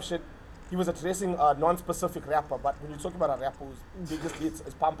pump it up shit, he was addressing a non-specific rapper. But when you talk about a rapper whose biggest hits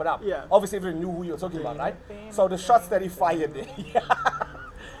is pump it up, Yeah. obviously everyone knew who you were talking about, right? So the shots that he fired there.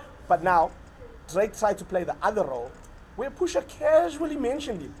 But now, Drake tried to play the other role where Pusha casually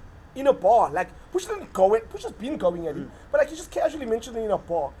mentioned him in a bar. Like, Pusha didn't go at, Pusha's been going at him, but like he just casually mentioned him in a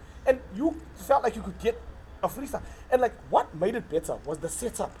bar. And you felt like you could get a freestyle. And like, what made it better was the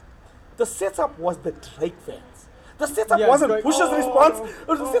setup. The setup was the Drake fans. The setup Yeah, wasn't Drake- Pusha's response.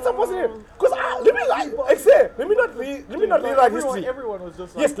 The setup wasn't it. Because let me not rewrite history. Everyone was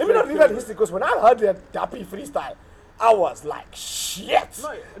just like, Yes, let me not Drake rewrite killed it. history because when I heard that Dappy freestyle, I was like, shit!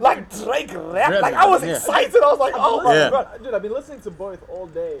 No, Like Drake rap. Really? Like I was Yeah. excited. I was like, oh my Yeah. god. Dude, I've been listening to both all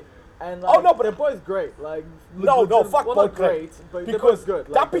day. And like, Oh, no, but- they're both great. Like, No, legit- fuck well, both not great. but Because they're both good.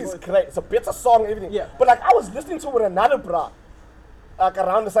 Like, they're Dappy's both- great. It's a better song, everything. Yeah. But like I was listening to it with another bra, like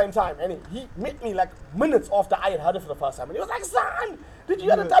around the same time, and he met me like minutes after I had heard it for the first time, and he was like, "Son, did you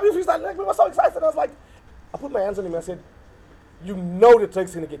hear the Dappy freestyle?" Like we were so excited. I was like, I put my hands on him and I said, "You know that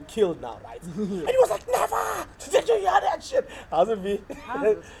Drake's gonna get killed now, right?" And he was like, "Never! Did you hear that shit?" How's it be?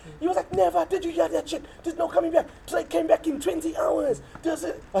 He was like, "Never! Did you hear that shit? There's no coming back. Drake came back in 20 hours. Does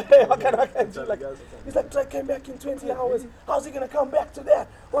it?" Hey, I can't. Like, he's like, "Drake came back in 20 hours. How's he gonna come back to that?"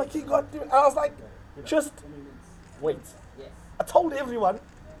 Like he got. And I was like, "Just wait." I told everyone,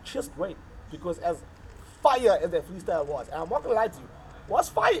 just wait, because as fire as that freestyle was, and I'm not gonna lie to you, was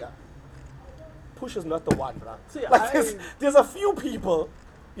fire. Pusha's not the one, bro. See, Like there's a few people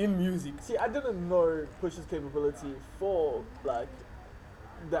in music. See, I didn't know Pusha's capability for like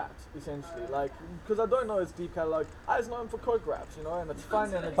that essentially, like because I don't know his deep catalog. I just know him for coke raps, you know, and it's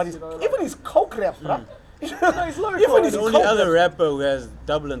fun and it's But he's, you know, like, even his coke raps, bro. he's Even lyrical. his The and only coke other raps. rapper who has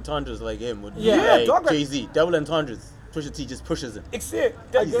double entendres like him would be Yeah, like dog rap- Jay-Z. Double entendres. Pusha T just pushes it.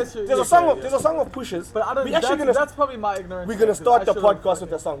 Except I guess there's you- a song yeah, of yeah. there's a song of Pusha's. But I don't. We actually gonna That's probably my ignorance. we're gonna because start I the should've podcast fucking-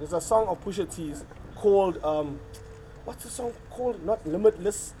 with a song. There's a song of Pusha T's called what's the song called? Not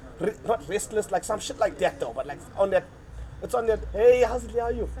Limitless, not Restless, like some shit like that though. But like on that, it's on that. Hey, how's it? How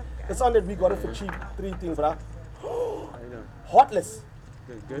are you? It's on that. We got it for cheap. 3 things, bruh. Heartless.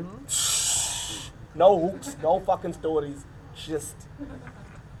 Good, good. No hooks, no fucking stories. Just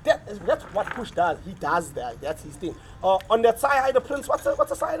that's what Push does. He does that. That's his thing. On that Sci-Hi the Prince, what's the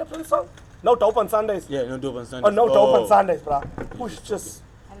Sci-Hi the Prince song? No Dope on Sundays. Yeah, no dope on Sunday. Oh, no Dope on Sundays, bruh. Push just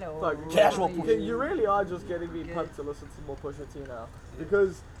Like, Casual really, Pusha. you really are just getting me pumped to listen to more Pusha T now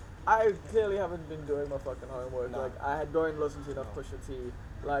because I clearly haven't been doing my fucking homework. No. Like I don't listen to enough Pusha T.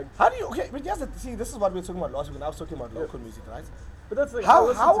 Like, How do you? Okay, but yes, see, this is what we were talking about last week when I was talking about local music, right? but that's the thing. I How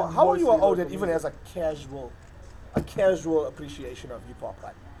listen how to how are you mostly old that local even music. has a casual appreciation of hip hop,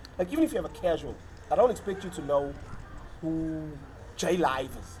 right? Like even if you have a casual, I don't expect you to know who J Live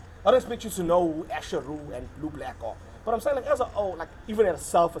is. I don't expect you to know who Asheru and Blue Black are. But I'm saying like as a like even at a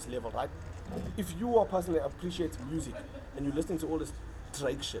surface level, right? If you are a person that appreciates music and you're listening to all this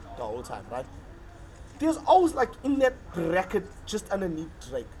Drake shit the whole time, right? There's always like in that bracket just underneath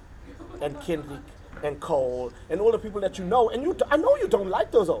Drake and Kendrick and Cole and all the people that you know, and I know you don't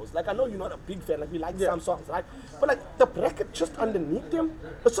like those old. Like I know you're not a big fan. Like we like some songs, right? But like the bracket just underneath them,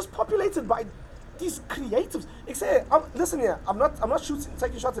 it's just populated by these creatives. Listen here, I'm not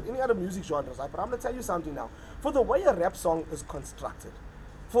taking shots at any other music genres, right? But I'm gonna tell you something now. For the way a rap song is constructed,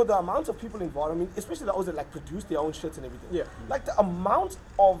 for the amount of people involved, I mean, especially those that like produce their own shits and everything. Yeah. Like the amount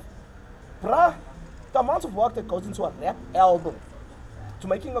of work that goes into a rap album to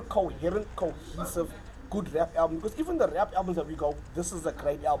making a coherent, cohesive, good rap album. Because even the rap albums that we go, this is a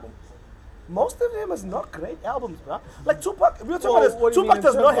great album. Most of them is not great albums, bruh. Like Tupac, we were talking about what this. do you Tupac mean in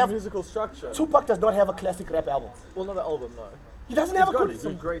does terms not of have musical structure. Tupac does not have a classic rap album. Well, not the album, no. He doesn't He's have a got good.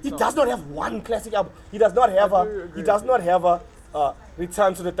 some great He songs. does not have one classic album. He does not have I do a. agree He does with not have a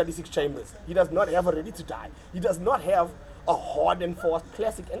Return to the 36 Chambers. He does not have a Ready to Die. He does not have a hard and fast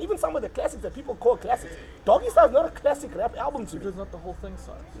classic. And even some of the classics that people call classics, Doggy Style is not a classic rap album to me. Because not the whole thing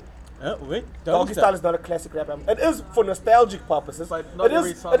sucks. Wait, Doggy Style is not a classic rap album. It is for nostalgic purposes. But not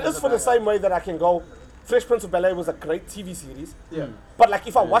every song It is is a for the banger. same way that I can go. Fresh Prince of Bel-Air was a great TV series. Yeah. But like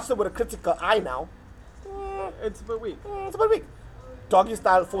if I watched it with a critical eye now, It's a bit weak. it's a bit weak. Doggy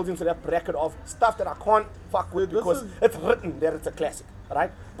Style falls into that bracket of stuff that I can't fuck with This because is- it's written that it's a classic, right?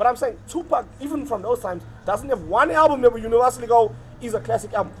 But I'm saying Tupac, even from those times, doesn't have one album that we universally go is a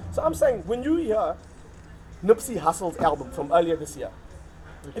classic album. So I'm saying when you hear Nipsey Hussle's album from earlier this year,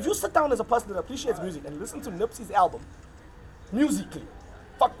 if you sit down as a person that appreciates music and listen to Nipsey's album musically,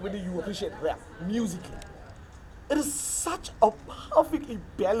 fuck whether you appreciate rap, musically, it is such a perfectly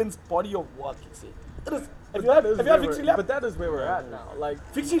balanced body of work, you see. It is. Have you heard Victory Lap? But that is where we're at now. Like,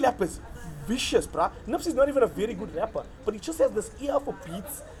 Victory Lap is vicious, bruh. Nipsey's not even a very good rapper, but he just has this ear for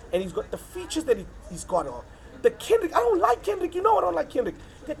beats, and he's got the features that he's got on. The Kendrick, I don't like Kendrick, you know I don't like Kendrick.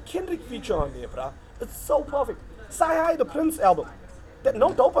 That Kendrick feature on there, bruh, it's so perfect. Sci-Hi, the Prince album, that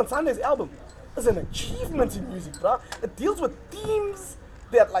No Dope on Sunday's album, is an achievement in music, bruh. It deals with themes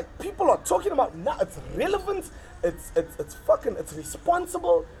that like people are talking about now. It's relevant, it's fucking, it's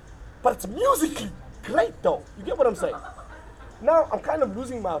responsible, but it's musically great though. You get what I'm saying? Now I'm kind of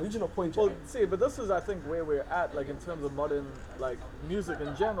losing my original point. well, see, but this is, I think, where we're at, like, in terms of modern, like, music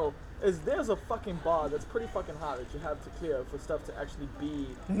in general, is there's a fucking bar that's pretty fucking hard that you have to clear for stuff to actually be...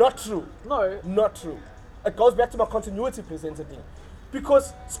 Not true. No, Not true. It goes back to my continuity presenter thing.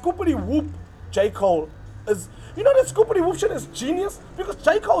 Because Scoopity Whoop J. Cole is... You know that Scoopity Whoop shit is genius? Because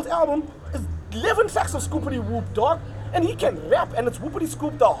J. Cole's album is 11 tracks of Scoopity Whoop, dog. And he can rap, and it's Whoopity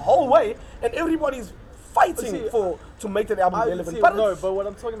Scoop the whole way, and everybody's fighting See, to make that album relevant. see, But no, it's- but what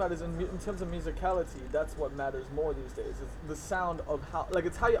I'm talking about is in terms of musicality, that's what matters more these days. It's the sound of how, like,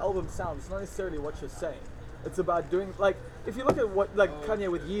 it's how your album sounds. It's not necessarily what you're saying. It's about doing, like, if you look at what, like, Kanye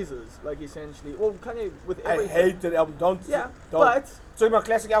with Yeezus, like, essentially, well, Kanye with I everything. hate that album. Don't. Yeah, don't. but- Talking about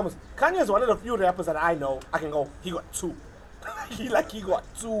classic albums, Kanye is one of the few rappers that I know I can go, he got two. he got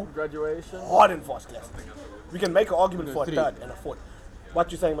two Graduation. hard and fast classics. We can make an argument for a Three. third and a fourth.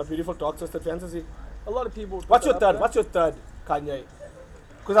 What you saying, my beautiful dark twisted fantasy? A lot of people. would put What's your that third? up What's your third, Kanye?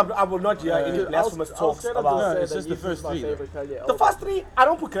 Because I will not hear any there. blasphemous I'll talks straight up about. just say it's that just the Yeezus first is my three, though. favorite Kanye The album. first three, I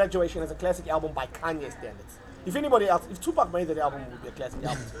don't put Graduation as a classic album by Kanye standards. If anybody else, if Tupac made that album, it would be a classic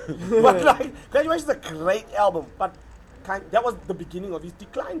album. But like, Graduation is a great album, but that was the beginning of his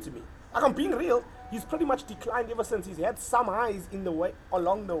decline to me. Like, I'm being real, he's pretty much declined ever since. He's had some highs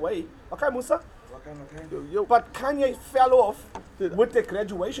along the way. Okay, Musa? Yo, But Kanye fell off Dude. with the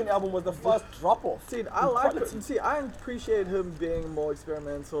Graduation album was the first drop off. See, I appreciate him being more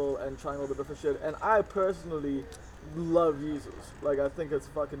experimental and trying all the different shit, and I personally love Yeezus. Like, I think it's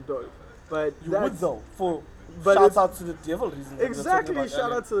fucking dope. But You that's, would though, for but shouts it's- out to the devil reasons. that we were talking Exactly, about shout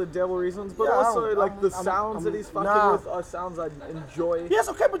earlier. out to the devil reasons, but Yeah, also like the I'm- sounds that he's fucking nah. with are sounds I enjoy. Yes,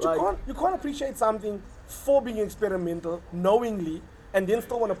 okay, but Like- you can't appreciate something for being experimental knowingly and then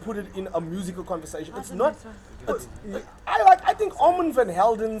still want to put it in a musical conversation. It's not. It's, I think Armand Van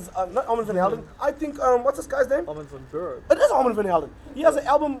Helden's not Armand Van Helden. I think what's this guy's name? Armin van Buuren. It is Armand Van Helden. He has an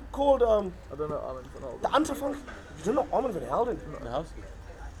album called I don't know Armin van The Helden. Ultrafunk. You don't know Armand Van Helden? The house.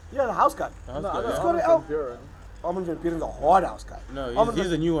 Yeah, the house guy. The house No, I guy, know yeah. got Armin it van out. Buuren. Armand Van Buuren is a hard house guy. No, Armin he's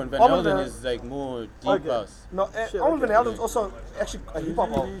Van- a new one. Van Armin Helden Van- is like more deep Okay. house. No, Shit, Armand Van okay. Helden's also actually a hip hop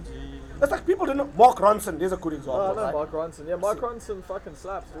album. It's like people didn't know. Mark Ronson, there's a good example. Oh, I know right? Mark Ronson. Yeah, Mark Ronson fucking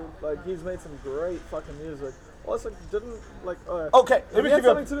slaps, dude. Like, he's made some great fucking music. Also, didn't, like, Okay, let It me had give you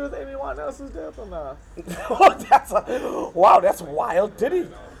something a, to do with Amy Winehouse's death or not? wow, that's wild. Did he?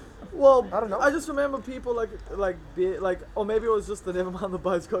 Well, I don't know. I just remember people or maybe it was just the Nevermind the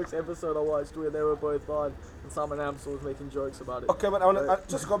Buzzcocks episode I watched where they were both on and Simon Amstel was making jokes about it. Okay, but I want to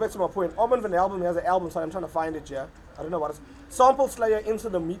just go back to my point. Armand Van Helden has an album, so I'm trying to find it here. I don't know what it's. Sample Slayer Into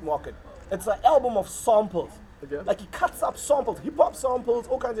the Meat Market. It's an album of samples. Okay. Like he cuts up samples, hip hop samples,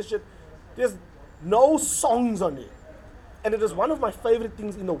 all kinds of shit. There's no songs on it. And it is one of my favorite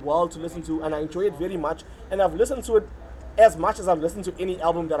things in the world to listen to, and I enjoy it very much. And I've listened to it as much as I've listened to any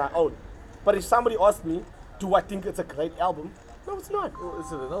album that I own. But if somebody asked me, do I think it's a great album? No, it's not. Well,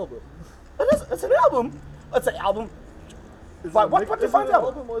 is it an album? It is. It's an album. It's an album. Is But it a what mix- defines is it an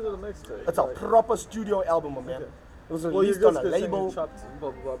album? album or is it a mixtape? It's a Like- proper studio album, my man. Okay. It was Well, you're released just on a label. chopped,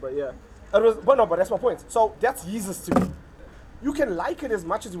 blah, blah, blah, but yeah. It was, but no, but that's my point. So that's Yeezus to me. You can like it as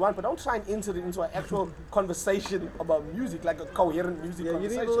much as you want, but don't try and enter it into an actual conversation about music, like a coherent music Yeah, you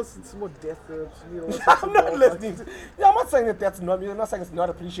need conversation. to listen to some more Death Grips. You need to listen I'm to not more listening to. Yeah, I'm not saying that that's not. I'm not saying it's not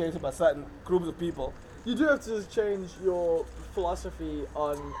appreciated by certain groups of people. You do have to change your philosophy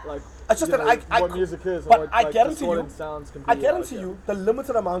on like It's just you that know, I what cou- music is but and what I like, guarantee distorted you- sounds can be. I guarantee like, you, the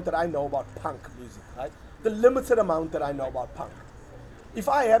limited amount that I know about punk music, right? The limited amount that I know about punk. If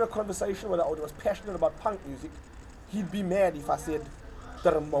I had a conversation with a who was passionate about punk music, he'd be mad if I said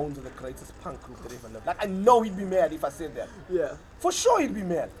the Ramones are the greatest punk group that ever lived. Like I know he'd be mad if I said that. Yeah. For sure he'd be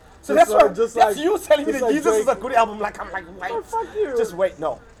mad. So Just that's why like- just that's like- you telling me just that like Jesus is a Drake- good album. Like I'm like, wait. Oh, fuck you. Just wait.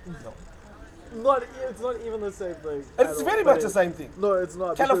 No. It's not even the same thing. It's at very all, much but the same thing. No, it's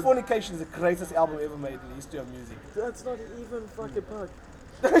not. because Californication is the greatest album ever made in the history of music. That's not even fucking punk.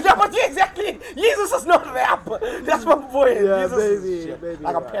 Yeah, but yeah, exactly. Jesus is not rap. That's my point. Yeah, Jesus is maybe- shit. maybe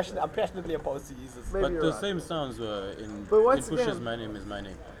Like you're right. I'm passionately opposed to Jesus. Maybe But you're the right. same sounds were in But once Push's again- My Name Is My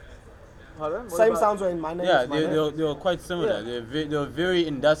Name. Pardon? What Same about- sounds were in my name. Yeah, Is My Name. they were quite similar. Yeah. They were very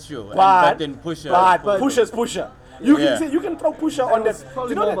industrial. But- but then Pusha. But Pusher. You Yeah. can see, you can throw Pusher That on was that.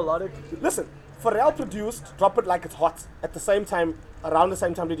 probably Do you know more that? melodic. Listen, Pharrell produced Drop It Like It's Hot at the same time, around the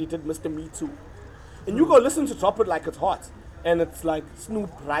same time that he did Mr. Me Too. And you go listen to Drop It Like It's Hot, and it's like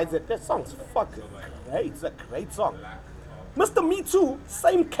Snoop rides it. That song's fucking great. It's a great song. Mr. Me Too,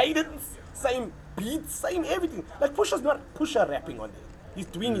 same cadence, same beat, same everything. Like Pusha's not Pusha rapping on there. He's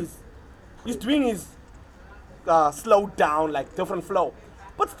doing his slowed down, like different flow.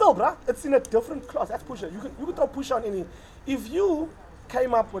 But still, bruh, it's in a different class. That's Pusha. You can throw Pusha on any. If you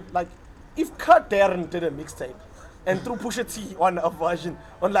came up with like, if Kurt Darren did a mixtape and threw Pusha T on a version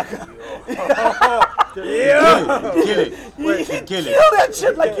on like a, Kill it. he'd Kill kill it. that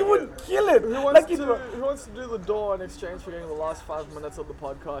shit. Like he would kill it. Who wants, Like to, he'd- who wants to do the door in exchange for getting the last 5 minutes of the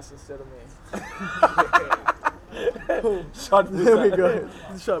podcast instead of me? shot There we Pusha. go.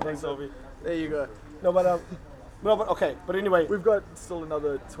 Shut Thanks, myself. Obi. There you go. No, but okay. But anyway, We've got still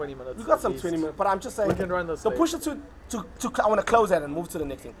another 20 minutes. we've got at some least. 20 minutes. But I'm just saying. We can run this The late. Pusha to I want to close that and move to the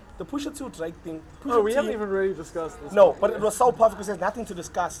next thing. The Pusha 2 Drake thing. Pusha Oh, we T- haven't even really discussed this. No, but it was so perfect because there's nothing to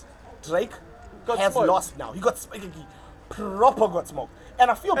discuss. Drake Got has smoked. lost now. He got he proper got smoked.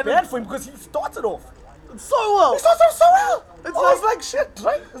 And I feel And bad it- for him because he started off. So well. He started off so well. It's I was like, shit,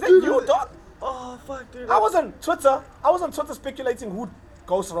 Drake, is that Dude, you, it- dog? Oh, fuck, dude. I was on Twitter speculating who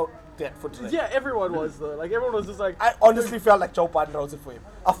Ghost wrote that for Drake. Yeah, everyone was though. Like, everyone was just like, I honestly felt like Joe Biden wrote it for him.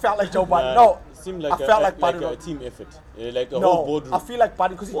 I felt like Joe Biden. No, It seemed I like felt like a Biden wrote. team effort. Like a whole No, boardroom. I feel like Biden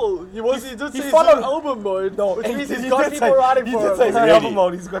because well, he did say he's followed in album mode, No, which he means did- he's he got did people say- writing he for did him. say he's in Really? album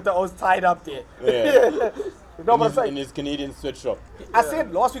mode. He's got the O's tied up there. Yeah. No, but I'm in saying, his Canadian sweatshop. I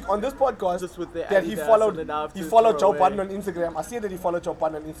said last week on this podcast Just with the that he Adidas followed and the Nav he to followed Joe throw Biden away. on Instagram. I said that he followed Joe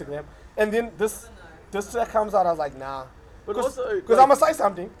Biden on Instagram, and then this track comes out. I was like, nah, But also, because like- I'm gonna say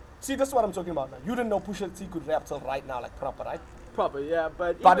something. See, this is what I'm talking about now. You didn't know Pusha T could rap till right now, like proper, right? Proper, yeah,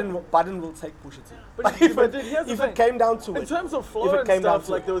 but even- Biden will take Pusha T. But Like, he- if but it, dude, here's the if thing. it came down to in it, terms of if flow it and came down stuff,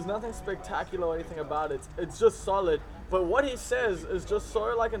 to like it. there was nothing spectacular or anything about it. It's just solid. But what he says is just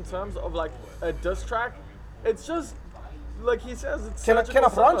so like in terms of like a diss track, it's just like he says it's. Can I surgical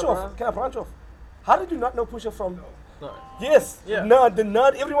branch summer, off? Can I branch off? How did you not know Pusha from? bruh. No. Yes, Yeah. the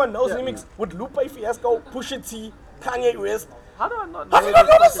nerd. Everyone knows Yeah. remix with Lupe Fiasco, Pusha T, Kanye West. How do I not know? How do you not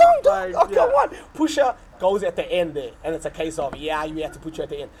know the this song, fucking- dog? Oh, like, come yeah. on. Pusha goes at the end there, and it's a case of, yeah, you have to put you at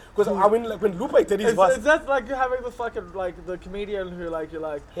the end. Because I mean, like, when Lupe did his verse, It's that like having the fucking like the comedian who like you're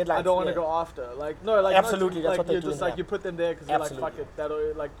like Headlines, I don't want to yeah. go after like no like Absolutely, not, that's like, what they you're do just in like rap. you put them there because you're like Absolutely. fuck it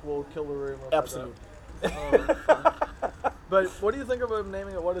that'll like will kill the room. Or absolute. But what do you think of him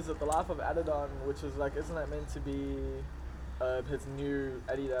naming it? What is it? The Life of Adidon, which is like, isn't that meant to be his new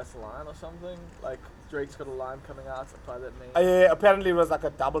Adidas line or something? Like Drake's got a line coming out by that name. Apparently, it was like a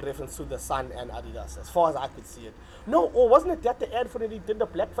double reference to the Sun and Adidas, as far as I could see it. No, or wasn't it that the ad for it? He did the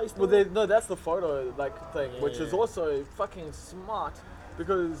blackface Well, thing? no, that's the photo like thing, which is Yeah. also fucking smart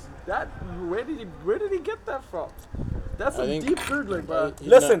because that where did he get that from? That's I some think- deep googling, bro.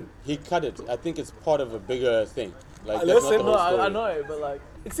 Listen. He cut it. I think it's part of a bigger thing. Like, that's Listen. not the No, whole story. I know, but like.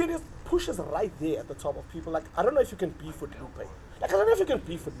 It's serious. Pusha's right there at the top of people. Like, I don't know if you can beef with Lupe. Like, I don't know if you can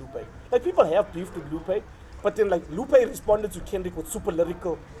beef with Lupe. Like, people have beef with Lupe, but then, like, Lupe responded to Kendrick with super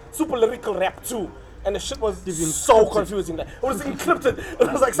lyrical rap too. And the shit was so confusing. Like, it was encrypted.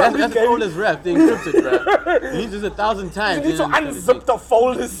 It was like somebody That's gave all his rap. The encrypted rap. He uses 1,000 times. You need to and then unzip the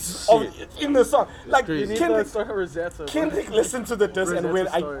folders in the song. Like You need Kendrick, that song Rosetta. Kendrick listened to the diss and Rosetta went,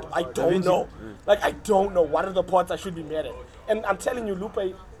 Stone. I don't know. Like, I don't know what are the parts I should be mad at. And I'm telling you,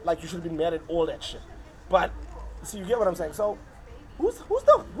 Lupe, like, you should be mad at all that shit. But, see, you get what I'm saying? So, who's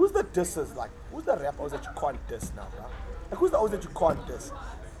the dissers? Like, who's the rappers that you can't diss now, bro? Like, who's the ones that you can't diss?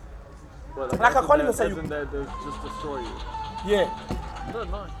 Well, Like, I can't even say you- Isn't that they just destroy you? Yeah. I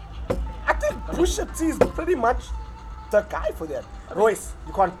don't know. I think Pusha T is pretty much the guy for that. Royce,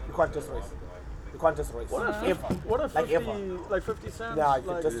 you can't diss Royce. You can't diss Royce. What a Ever. 50, what a 50, Like, ever. like 50 cents? Yeah, you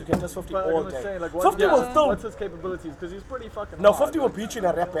like, can just 50 but all I'm day. saying, like, 50 will still. what's his capabilities? Because he's pretty fucking No, hard. 50 will beat you in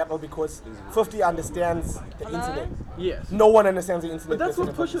a rap battle because 50 understands the internet. Yes. No one understands the internet. But that's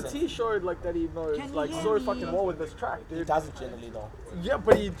better what than 50 Pusha Cent. T showed, like, that he knows, like, so fucking well with this track, He dude. doesn't generally though. Yeah,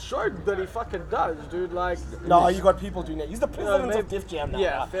 but he showed that he fucking does, dude. Like, No, you got people doing that. He's the president maybe- of Def Jam now.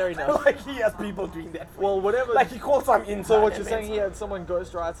 yeah, bruh. fair enough. Like he has people doing that. For well, him. whatever. Like he calls some inside. so what and you're saying? then- He had someone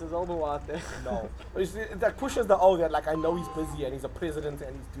ghostwrite his album out there. No. You see, that Pusha's the old that like I know he's busy and he's a president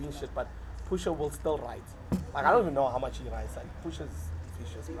and he's doing shit, but Pusha will still write. Like I don't even know how much he writes. Like Pusha's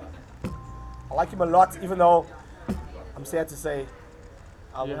vicious, bro. I like him a lot, even though I'm sad to say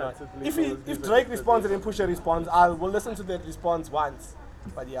I will You not. have to believe If all his if music Drake because responds and then Pusha responds, I will listen to that response once.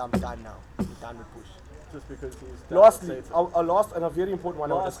 But yeah, I'm done now. I'm done with Push. Just because he's. Lastly, a last and a very important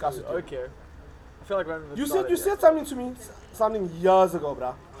one I will discuss with you. Okay. I feel like we haven't even You started said something to me, something years ago,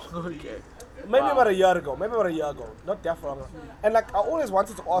 bruh. yet. Okay. Maybe Wow. about a year ago. Not that far. And like I always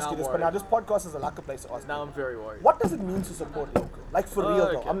wanted to ask Now you this, I'm but now worried. this podcast is a lucky place to ask Now you. I'm very worried. What does it mean to support local? Like for real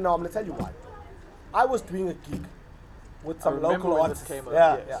though. okay. I'm gonna tell you why. I was doing a gig with some remember local when this artists. came up,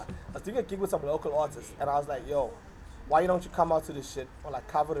 Yeah, yes. yeah. I was doing a gig with some local artists, and I was like, yo, why don't you come out to this shit or like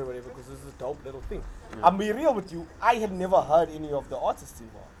cover it or whatever? Because this is a dope little thing. I'm be real with you. I had never heard any of the artists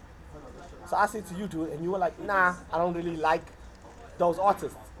involved. So I said to you, dude, and you were like, nah, I don't really like those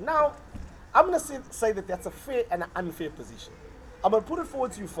artists. Now, I'm gonna say that that's a fair and an unfair position. I'm gonna put it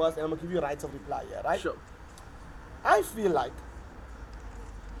forward to you first, and I'm gonna give you rights of reply here, right? Sure. I feel like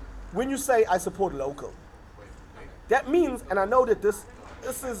when you say I support local, that means, and I know that this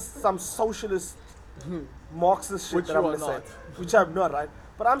is some socialist Marxist shit Which that I'm you are gonna not. say, which I'm not, right?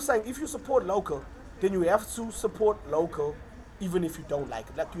 But I'm saying if you support local, then you have to support local, even if you don't like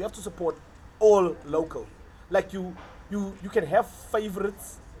it. Like you have to support all local. Like you can have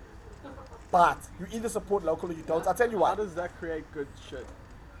favorites, but you either support local or you don't. I'll tell you How why. does that create good shit?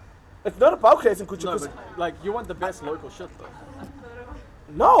 It's not about creating good shit. No, 'cause- but like you want the best local shit though.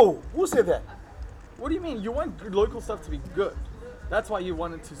 no, who said that? What do you mean? You want good local stuff to be good. That's why you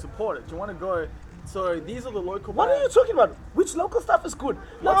wanted to support it. You want to go. So these are the local. What are you bands. talking about? Which local stuff is good?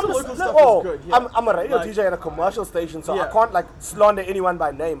 Lots of I'm local no, stuff oh, is good, yeah. I'm a radio Like- DJ at a commercial station, so I Yeah. can't like slander anyone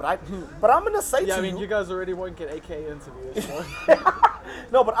by name, right? But I'm gonna say Yeah, to I mean, you, you guys already won't get AK interviews. So.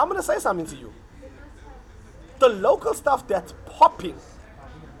 no, but I'm gonna say something to you. The local stuff that's popping,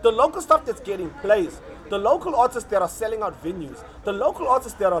 the local stuff that's getting plays, the local artists that are selling out venues, the local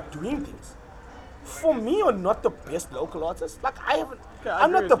artists that are doing things, for me are not the best local artists. Like I haven't, Okay, I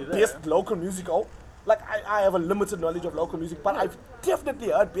I'm not agree the with you there. best local musical. Like I have a limited knowledge of local music, but I've definitely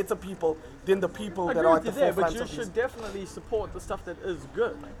heard better people than the people I that agree are with at you the there, but forefront you of should music. definitely support the stuff that is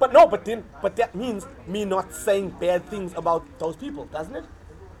good. But no, but that means me not saying bad things about those people, doesn't it?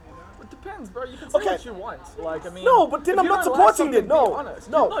 It depends, bro. You can say Okay. what you want. Like, I mean, No, but then if I'm you not don't supporting like it. No, something, be honest.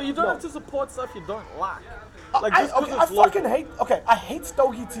 no, no, you don't no. have to support stuff you don't like. I just 'cause I it's fucking local. hate. Okay, I hate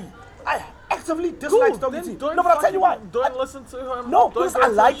Stogie T. I actively dislike Cool, Stogie then T. don't No, but I'll tell you why. fucking- Don't listen to him. No, don't because go I to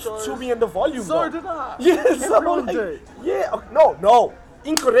his liked shows. To Be in the Volume. So though. did I. Yes, so Everyone like, did. Yeah, no,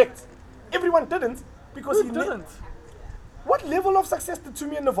 incorrect. Everyone didn't because Who he didn't? What level of success did To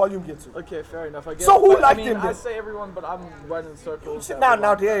Me in the Volume get to? Okay, fair enough. I guess. So who but, liked I mean, him I then? say everyone, but I'm running circles. Now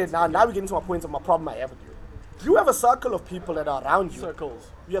we're getting to my point of my problem I have with you. You have a circle of people that are around you. circles.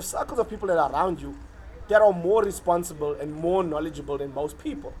 You have circles of people that are around you that are more responsible and more knowledgeable than most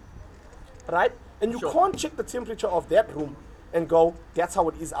people. Right? And you Sure. can't check the temperature of that room and go, that's how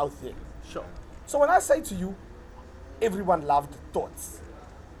it is out there. Sure. So when I say to you, everyone loved Thoughts.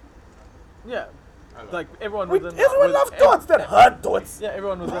 Yeah. Like everyone Everyone within. loved Thoughts that heard Thoughts. Yeah,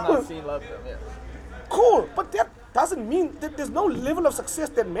 everyone within our scene loved them. Yeah. Cool. But that doesn't mean that there's no level of success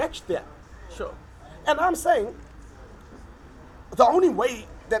that matched that. Sure. And I'm saying the only way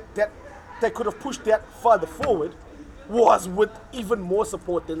that they could have pushed that further forward was with even more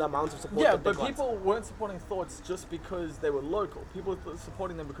support than the amount of support Yeah, that they but got. people weren't supporting Thoughts just because they were local. People were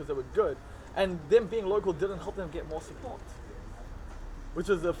supporting them because they were good, and them being local didn't help them get more support, which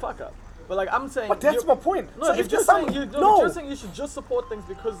is a fuck up. But like I'm saying, But that's my point. No, So but if you're there's some, saying but no, you're saying you should just support things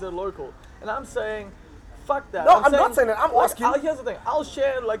because they're local, and I'm saying, fuck that. No, I'm not saying that. I'm asking. Here's the thing. I'll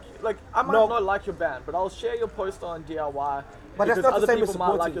share like I might No. not like your band, but I'll share your post on DIY. But that's because not the other same as people might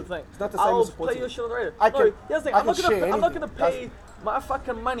like supporting your you. thing. It's not the same as I'll supporting play your you. shit on the radio. I No, can- here's the thing. I I'm not can gonna. share I'm not anything. gonna pay my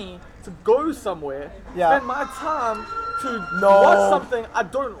fucking money to go somewhere, Yeah. spend my time to No. watch something I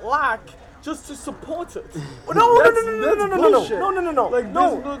don't like just to support it. No, That's bullshit. no. Like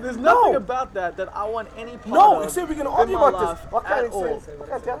No. there's nothing No. about that I want any part No, of. you see, we can in argue my about life this. What can at I all. say? What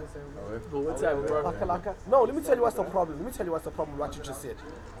can I tell? What's happening, bro? Laka. No, let me tell you what's the problem. Let me tell you what's the problem with what you just said.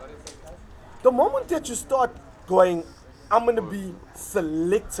 The moment that you start going, I'm going to be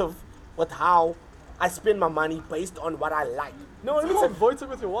selective with how I spend my money based on what I like. No, let me tell you. Vote it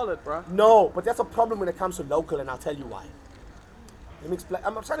with your wallet, bro. No, but that's a problem when it comes to local, and I'll tell you why. Let me explain.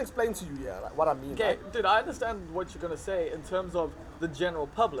 I'm trying to explain to you here like, what I mean. Okay, Right? dude, I understand what you're gonna say in terms of the general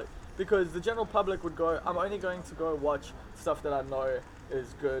public, because the general public would go, I'm only going to go watch stuff that I know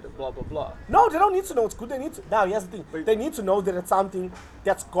is good, blah blah blah. No, they don't need to know it's good. They need to. Now, here's the thing. Wait. They need to know that it's something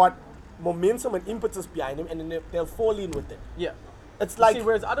that's got momentum and impetus behind them, and then they'll fall in with it. Yeah. It's Like, like,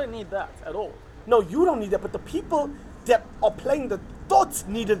 whereas I don't need that at all. no, you don't need that, but the people that are playing the thoughts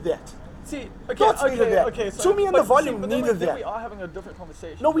needed that. See, okay, Thoughts needed that. okay. So, To me and the but volume but then needed then that. we are having a different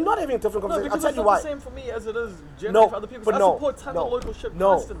conversation. No, we're not having a different No, conversation. I'll because tell it's you not why. the same for me as it is generally No, for other people. but I no, support tons no, of local shit no,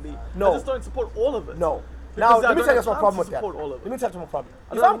 constantly. no. I just don't support all of it. No. Because Now, I let me don't tell you have what's my time problem to with that. support all of it. Let me tell you my problem.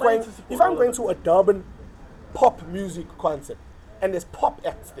 I If don't I'm have money going, to support if I'm all going of to a Durban pop music concert and there's pop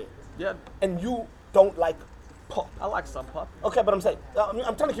acts there, Yeah, and you don't like pop, I like some pop. okay, but I'm saying,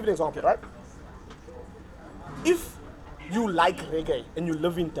 I'm trying to give you an example, right? If you like reggae and you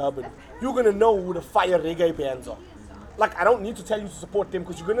live in Durban, you're gonna know who the fire reggae bands are. Like, I don't need to tell you to support them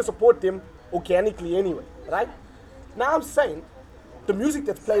because you're gonna support them organically anyway, right? Now I'm saying, the music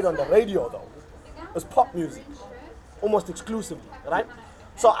that's played on the radio though is pop music, almost exclusively, right?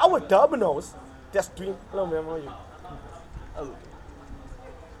 So our Durbanos that's doing. Hello, ma'am, how are you?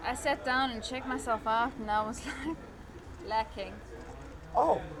 I sat down and checked myself out, and I was like, lacking.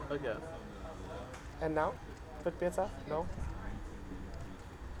 Oh, Okay. and now, bit better? No.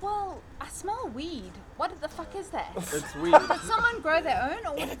 Well, I smell weed. What the fuck is that? It's weird. Did someone grow their own,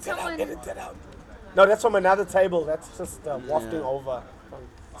 or did Edit that out, someone? edit that out. No, that's from another table. That's just wafting over.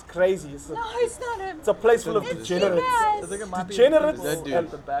 It's crazy. It's No, it's not a. it's a place full of It's degenerates. I you think it guys. might be Degenerates people That dude.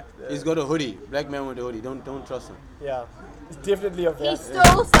 at the back there. He's got a hoodie. Black man with a hoodie. Don't trust him. Yeah, it's definitely a He vagrant.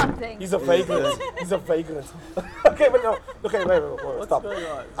 stole something. He's a vagrant. He's a vagrant. Okay, but no. Okay, wait, stop. going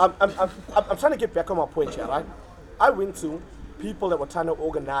on? I'm trying to get back on my point here, right? I went to people that were trying to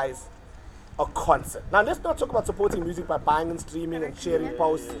organize a concert. Now, let's not talk about supporting music by buying and streaming and sharing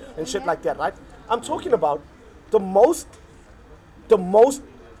posts and shit like that, right? I'm talking about the most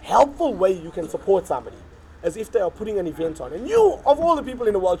helpful way you can support somebody is if they are putting an event on. And you, of all the people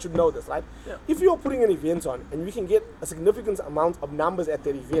in the world, should know this, right? Yeah. If you are putting an event on and you can get a significant amount of numbers at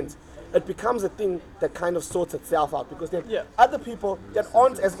that event, it becomes a thing that kind of sorts itself out because then Yeah. other people that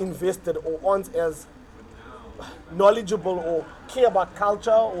aren't as invested or aren't as knowledgeable or care about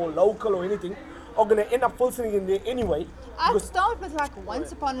culture or local or anything are going to end up filtering in there anyway. I'd because- start with like,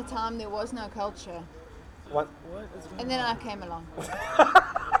 once upon a time there was no culture, What? and then I came along.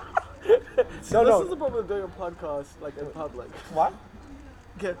 No, This is the no. problem with doing a podcast like in public. What?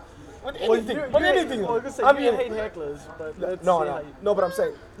 Okay. With Well, anything. you- With you- anything. Well, I was gonna say, I you mean, hate hecklers, but let's no, see no, how you... no. But I'm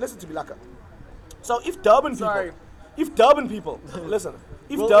saying, listen to me, Laka. So if Durban Sorry. people, listen,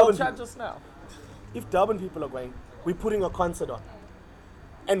 if We'll Durban chat people, just now. if Durban people are going, we're putting a concert on,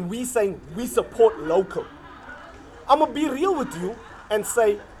 and we saying we support local, I'm gonna be real with you and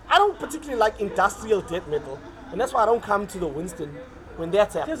say I don't particularly like industrial death metal, and that's why I don't come to the Winston when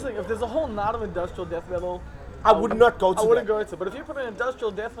that's happening. Here's the thing, if there's a whole night of industrial death metal, I would not go to I wouldn't that. go to it. But if you put an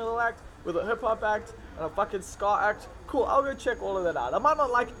industrial death metal act with a hip hop act and a fucking ska act, cool, I'll go check all of that out. I might not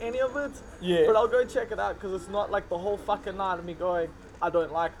like any of it, Yeah. but I'll go check it out because it's not like the whole fucking night of me going, I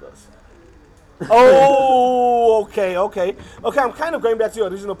don't like this. Oh, okay. I'm kind of going back to your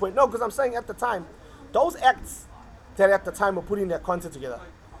original point. No, because I'm saying at the time, those acts that at the time were putting their concert together,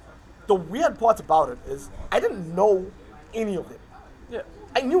 the weird part about it is I didn't know any of them. Yeah.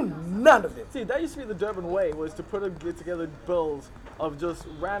 I knew none of them. See, that used to be the Durban way, was to get together bills of just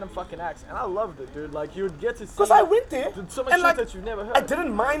random fucking acts, and I loved it, dude. Like, you would get to see... Because I went there, so much and shit like, that you've never heard. I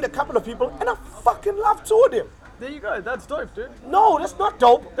didn't mind a couple of people, and I fucking loved two of them. There you go, that's dope, dude. No, that's not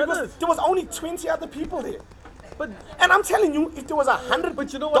dope, That because is. there was only 20 other people there. But And I'm telling you, if there was 100,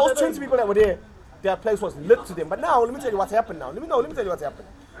 But you know what those that 20 is? people that were there, their place was lit to them. But now, let me tell you what's happened now. Let me tell you what's happened.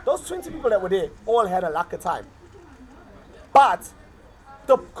 Those 20 people that were there all had a lucky time. But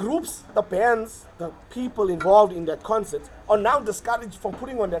the groups, the bands, the people involved in that concert are now discouraged from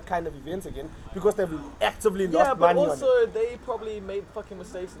putting on that kind of events again because they've actively lost Yeah, but money on also it. they probably made fucking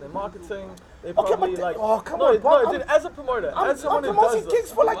mistakes in their marketing. They Okay, probably but like come no, on, no, bro. dude. As a promoter, I'm as someone who promoting does gigs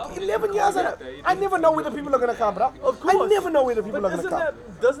this, for like 11 years and I never know where the people are gonna come, bro. of course, I never know where the people but are gonna come.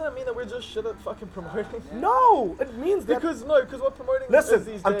 doesn't that mean that we're just shit at fucking promoting? No, it means that. Because what promoting is Listen,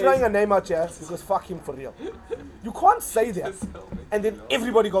 these I'm days. throwing a name out here because fuck him for real. You can't say that and then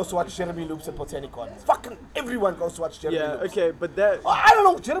everybody goes to watch Jeremy Loops at Botanic Gardens. Fucking everyone goes to watch Jeremy Yeah, Loops. okay, but that. I don't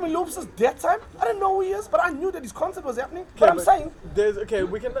know Jeremy Loops is that time. I don't know who he is, but I knew that his concert was happening. But I'm saying,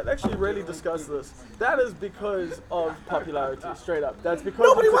 we can actually really discuss this. That is because of popularity, straight up. That's because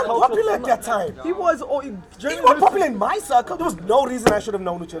nobody of the was cultural popular at that time. He was. He Jeremy was Lewis- popular in my circle. There was no reason I should have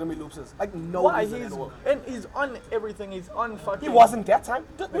known who Jeremy Loops is. Like no Why? reason at all. He's on everything. He's on fucking. He wasn't that time.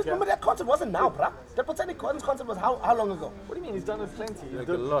 Remember that concert wasn't now, bruh. That Botanic Gardens concert was how long ago? What do you mean? He's done it plenty. He's Like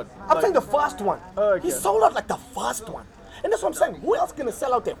done- a lot. I'm saying the first one. Oh, okay. He sold out like the first one. And that's what I'm saying. Who else gonna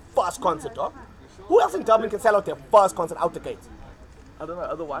sell out their first concert, dog? Who else in Dublin can sell out their first concert out the gate? I don't know,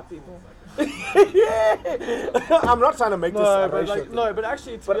 other white people. I'm not trying to make this a racial thing. But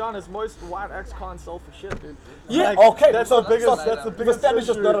actually, to be honest, most white acts can't sell for shit, dude. Yeah, Like, okay. That's so, the biggest. so That's the biggest. establish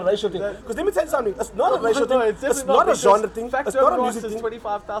it's not a issue. racial thing. That- Because let me tell you something. It's not a racial No, thing. it's It's definitely not a because genre thing. Factor It's not a Ross music is thing.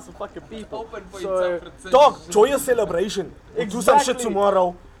 25,000 fucking people. Open for So, interpretation. Dog, joyous celebration. We'll do some shit Exactly.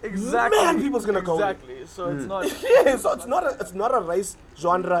 tomorrow. exactly. Man, people's gonna go. Exactly. So it's not. Yeah, so it's not a race,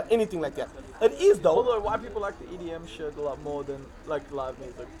 genre, anything like that. It is though. Although white people like the EDM shit a lot more than like live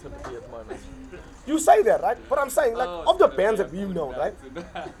music typically at the moment. You say that, right? But I'm saying, like, of the bands that we know, right?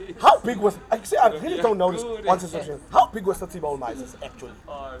 How big was? I say I really don't know this on subscription. How big was Tootsie Bowl Misers actually?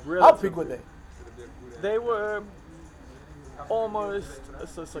 Really, How big were they? they were almost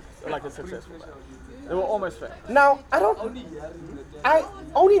like a successful band. They were almost famous. Now I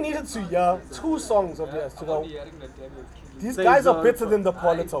only needed to hear 2 songs of theirs to go. These They guys are don't- better than the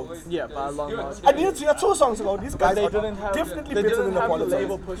Polytones. Yeah, by a long margin. I needed to hear 2 songs ago. These But guys they are didn't have. definitely They better didn't than the have the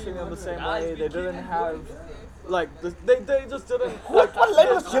label Polytones. pushing them the same way. They didn't have. Like they just didn't. What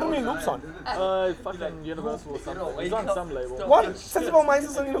label is Jeremy Loops on? Fucking Universal or something. He's on some label. What? Tootsie Bowl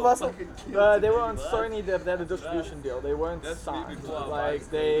Misers on Universal? They were on Sony. They had a distribution deal. They weren't signed. Like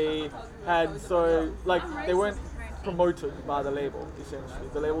they they weren't promoted by the label. Essentially,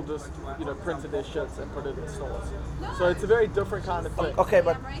 the label just printed their shits and put it in stores. So it's a very different kind of thing. Okay,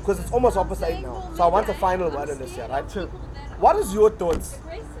 but because it's almost opposite now. So I want a final word on this here, right? What is your thoughts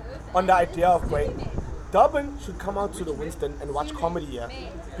on the idea of going? Durban should come out to the Winston and watch comedy here,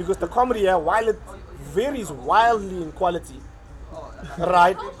 because the comedy here, while it varies wildly in quality,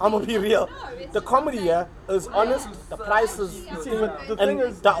 right? I'm gonna be real. The comedy here is honest. The price is, See, but the and thing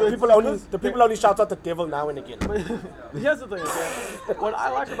is, the people only shout out the devil now and again. Here's the thing, okay? What I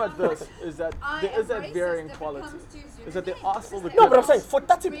like about this is that there is that varying quality. Is that they are still the good No, but I'm acts. saying for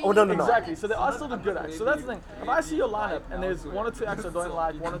 30. Oh no. Exactly. So there are still the good acts. So that's the thing. If I see your lineup and there's 1 or 2 acts I don't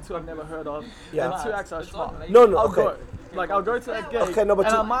like, 1 or 2 I've never heard of, Yeah. and 2 acts I smart, No, I'll okay. go. Like I'll go to that gig, Okay, no, but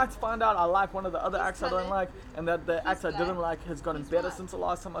and you- I might find out I like one of the other acts I don't like, and that the acts I didn't like has gotten better since the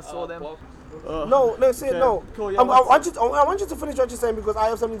last time I saw them. No, see, Okay, no. cool, yeah, I what's- want you to finish what you're saying, because I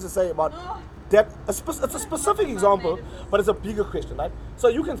have something to say about that. It's a specific example, but it's a bigger question, right? So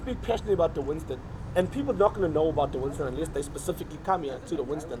you can speak passionately about the Winston, and people are not going to know about the Winston unless they specifically come here to the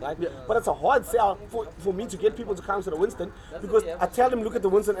Winston, right? Yeah. But it's a hard sell for me to get people to come to the Winston, because I tell them look at the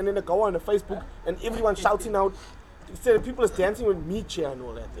Winston, and then they go on the Facebook and everyone shouting out, instead people is dancing with me chair and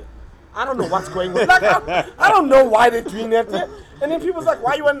all that there. I don't know what's going on. Like, I don't know why they're doing that there. And then people's like,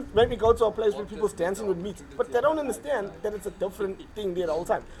 why you want to make me go to a place where people's dancing with meat? But they don't understand that it's a different thing there the whole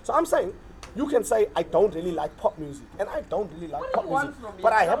time. So I'm saying, you can say, I don't really like pop music. And I don't really like pop music.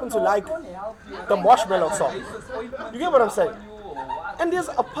 But I happen to like the Marshmallow song. You get what I'm saying? And there's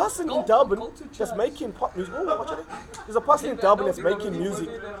a person in Durban that's making pop music. Oh, watch it. There's a person in Durban that's making music,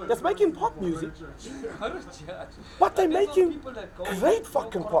 that's making pop music, but they're making great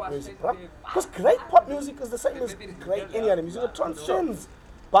fucking pop music, bruh. Because great pop music is the same as great any other music. It transcends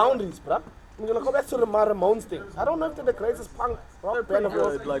boundaries, bruh. I'm gonna go back to the Ramones thing. I don't know if they're the greatest punk rock band of all,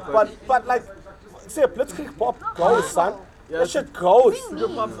 good, like- but like, say, Blitzkrieg Pop goes, son. Yeah, That shit goes.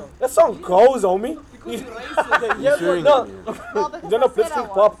 Good pop song. That song goes, homie. Yeah, but No, Well, because you don't know I said I Blitzkrieg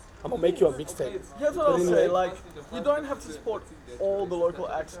was. Pop. I'm gonna make you a mixtape. here's what I'll But say. anyway. Like, you don't have to support all the local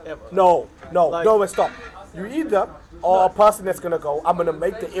acts ever. No, Like- wait, stop. You either are a person that's gonna go, I'm gonna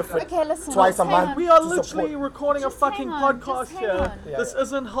make the effort Okay, listen, twice a hang month. on. We are to literally support. recording a Just fucking hang on, podcast just hang here. on. Yeah. This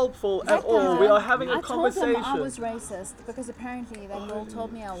isn't helpful at That all. guy, We are having a I conversation. told him I was racist because apparently they all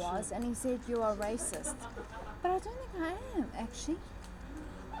told me I was, and he said you are racist. But I don't think I am, actually.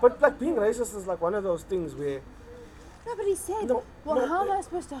 But like being racist is like one of those things where Nobody said, No, well, no. how am I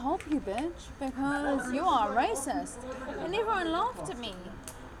supposed to help you, bitch? Because you are racist. And everyone laughed at me.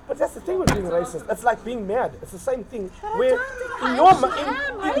 But that's the thing with being racist. It's like being mad. It's the same thing. But I where don't think in I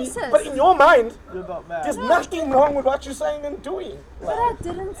your actually am racist. but in your mind, You're not mad. there's nothing wrong with what you're saying and doing. But I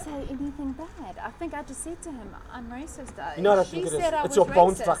didn't say anything bad. I think I just said to him, I'm racist. You know what I She think it is? said I It's was your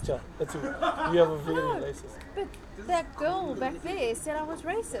bone racist. structure. You have a very No. racist. But that girl back there said I was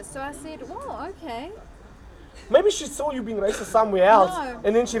racist. So I said, well, okay. Maybe she saw you being racist somewhere else, No.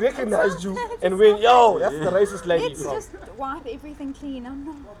 and then she recognized you and went, "Yo, that's the racist lady." Let's just wipe everything clean. I'm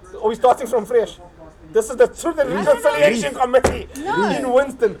not. Are we starting from fresh? This is the Truth and Reconciliation Committee No. in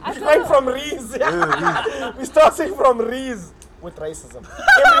Winston. I We're going thought- from Rees. We're starting from Rees with racism.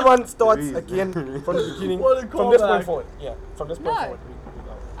 Everyone starts again from the beginning. What a From this callback. point forward. Yeah, from this point No. forward. we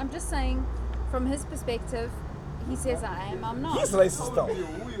go. I'm just saying, from his perspective, he says I am. I'm not. He's racist though.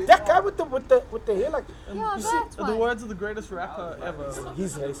 That guy with the hair, like, Yeah, You that's see, why. the words of the greatest rapper ever.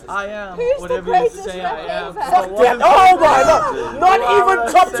 he's racist. I am Who's the whatever you greatest say I am. rapper ever? Fuck that. Oh my god. Not Why even would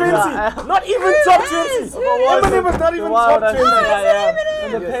I top say 20. that? Not even top 20. is? Eminem is not even Why top would I 20. say I am?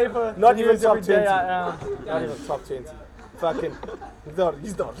 In the Yes. paper, Not the even news top every day 20. I am. Not even top 20. Fucking. No,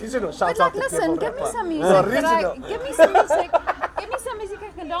 he's not. He's gonna shout But out like, the listen, devil give me rapper. some The music. That original. give me some music. Give me some music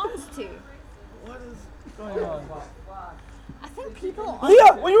I can dance to. What is going on? I think people.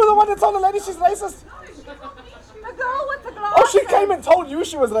 Leah, were you the one that told the lady she's racist? The girl with the glasses. Oh, she came and told you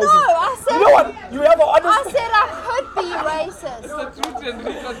she was racist. No, I said. You know what? You have an I honest. said I could be racist.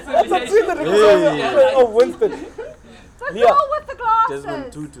 That's a truth and reconciliation of Winston. The Leah. girl with the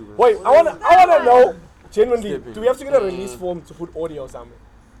Desmond glasses. Tutu. Wait, I wanna know genuinely. Stepping. Do we have to get a release form to put audio somewhere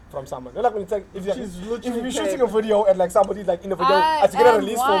from someone? You know, like when you take if She's you're literally shooting a video and like somebody like in a video, I have to get a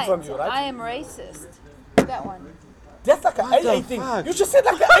release form from you, I right? am racist. That one. That's like an AA the thing. fuck? You just said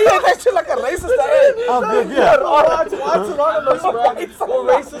like an AA, that shit like a racist AA. Oh, baby, Why it's anonymous, man? Why it's Or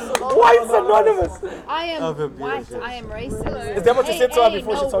racist Why it's anonymous? I am Oh, baby, white. yes. I am racist. Is that what you said to her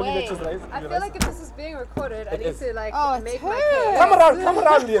before she no told you that way. she was racist? I feel like if this is being recorded, I need is. to like Oh, it's make my her. case. Come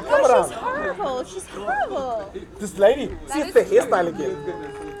around, Leah. Come Oh, she's around. horrible. She's horrible. This lady, see it's the hairstyle again.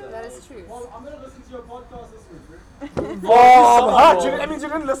 That is true. Oh, that means you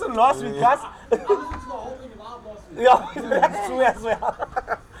didn't listen last week, guys. Yeah, that's true as well.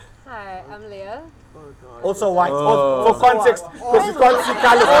 Hi, I'm Leah. Also white, for context, because you can't see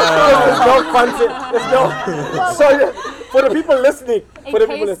colors. There's no context. There's no. So yeah, for the people listening,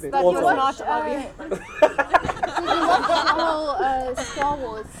 that also. was not obvious. Did you watch the whole Star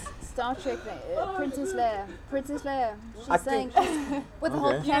Wars, Star Trek, Princess Leia? Princess Leia. I She's saying think- with the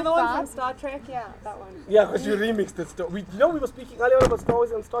whole Okay. You know the one from vibe. Star Trek? Yeah, that one. Yeah, because you remixed it. We were speaking earlier about Star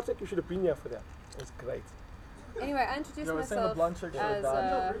Wars and Star Trek. You should have been here for that. It was great. Anyway, I introduced Yeah, we're saying the myself blonde chick should have as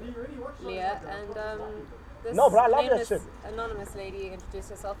died. Leah, and this No, bro, I love that nameless shit. anonymous lady introduced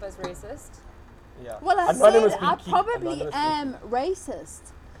herself as racist. Yeah. Well, I Anonymous said I being key. probably Anonymous am racist.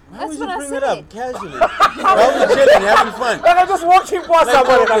 Why That's would what you I bring said. it up casually? Why we chilling, having fun? Like I just walked in past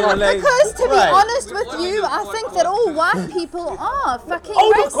somebody. and I'm like, Because to be Right. honest with you, I think that all white people are fucking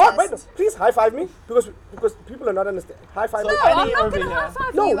oh my racist. God! Wait, please high five me because people are not understanding. High five me. No, I'm Any not over going to here. high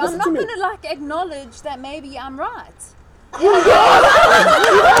five No, you. listen I'm to not me. going to like acknowledge that maybe I'm right. What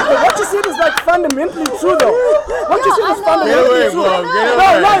you said is like fundamentally true though. What you said is I know. fundamentally Get away, true. bro. Get No,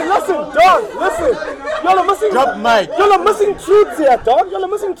 away. no, listen, dog, listen. Y'all are missing. Drop mic. Y'all are missing truths here, dog. Y'all are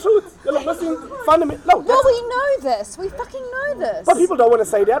missing truths. Y'all are missing fundamental. No, Well, that's- we know this. We fucking know this. but people don't want to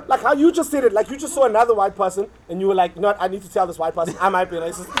say that. Like how you just said it. Like you just saw another white person and you were like, I need to tell this white person I might be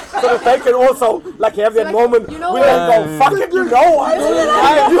racist, so that they can also like have that moment you know where they go, fuck it, you know what?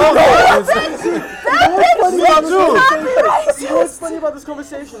 You know what? You know what's funny about this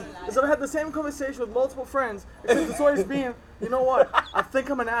conversation is that I had the same conversation with multiple friends, except it's always been, you know what? I think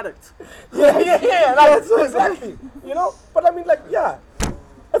I'm an addict. Yeah. Like, exactly. You know, but I mean, like, yeah.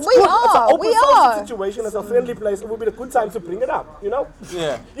 It's We good. are, It's an open we social are. situation. It's a friendly place. It would be a good time to bring it up. You know.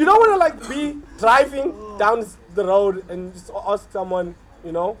 Yeah. You don't want to like be driving down the road and just ask someone,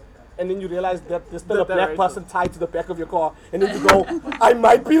 you know, and then you realize that there's still a That they're black racist. person tied to the back of your car, and then you go, I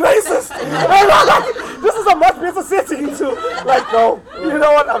might be racist. This is a much better setting to like, no, you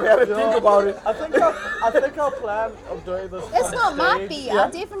know what? I've had to think about it. I think our plan of doing this. It's on not might stage- be. I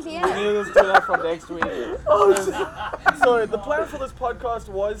definitely am. We need to do that from next week. So the plan for this podcast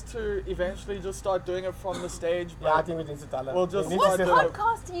was to eventually just start doing it from the stage. Yeah, I But think we need to tell her. We'll just We need What to start set doing up-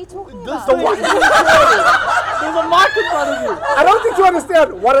 podcast are you talking this about? the one. There's a mic in front of you. I don't think you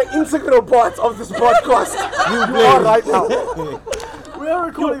understand what an integral part of this podcast you are right now. We are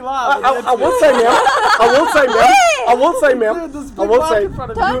recording live. I will say now. I will say, ma'am. This I big will mic say. in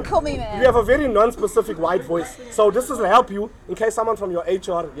front of Don't call me man. You have a very non-specific white voice, so this will help you in case someone from your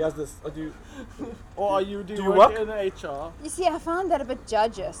HR hears this. Or do you, Or are you, do Do you you work work? in HR? You see, I found that a bit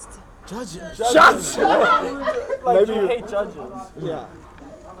judgist. Judge! Like, Maybe you you- hate judges. Yeah.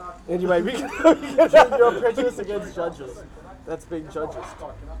 Anyway, we You're prejudiced against judges. That's being judges.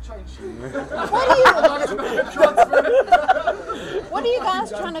 What are you guys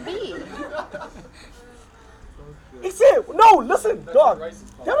trying to be? He said, no, listen, dog. That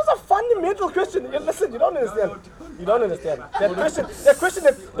was a fundamental question. Yeah, listen, you don't understand. You don't understand. That question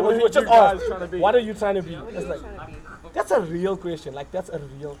that we were just guys asked, trying to be? what are you trying to be? It's like, that's a real question. Like, that's a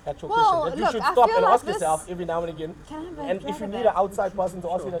real actual Well, question that you look, should I stop feel and like ask this- yourself every now and again. Can I have a And if drink you of need that? an outside person to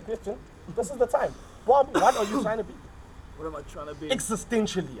ask you that question, this is the time. Bob, what are you trying to be? What am I trying to be?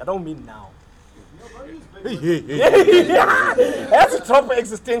 Existentially. I don't mean now. That's a proper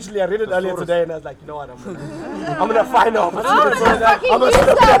existentially. I read it earlier today and I was like, you know what, I'm gonna find out. I'm gonna fucking I'm use gonna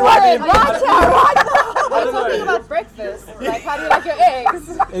that step right word right now, right now. We're talking about breakfast. Like, how do you like your eggs?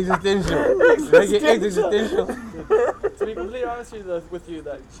 Existential. Make it existential. To be completely honest with you,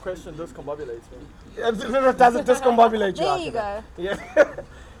 that question discombobulates me. Does it discombobulate you? There after you that? go. Yeah.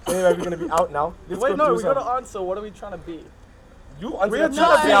 Anyway, we're gonna be out now. Let's Wait, go no, do we some- gotta answer. What are we trying to be? You answer We are that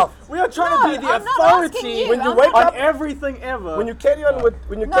trying to yourself. be. We are trying to be the I'm not asking authority you. When you I'm wake on up, everything ever. when you carry on with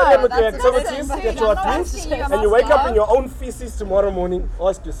your No, activities that's not that the same you thing. are I'm not doing, asking you, I'm and you wake up asking in your own feces tomorrow morning,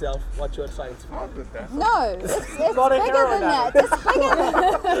 ask yourself what you are trying to do. No, it's Not a bigger hero than now. that. It's bigger than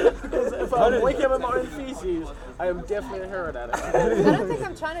that. If I wake up in my own feces, I am definitely a heroin addict. I don't think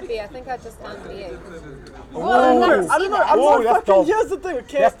I'm trying to be. I think I just am being. Well, I'd like to I see don't know. that. I'm Oh, not that's fucking. dope. Here's the thing,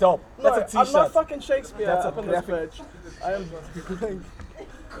 okay? That's dope. No, That's a I'm not t-shirt. fucking Shakespeare That's a up in this graphic. bitch. I am.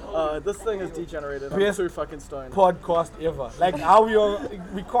 This thing is degenerated. I'm Best too fucking stoned. Podcast ever. Like how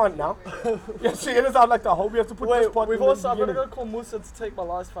we can't now. Yeah, she it is out like the whole we have to put this Wait, pod we've in the also. I'm gonna beginning. go call Musa to take my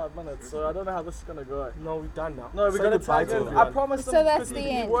last 5 minutes, so I don't know how this is gonna go. No, we're done now. No, we're Say gonna goodbye tag to in. I everyone. promised him So that's because the he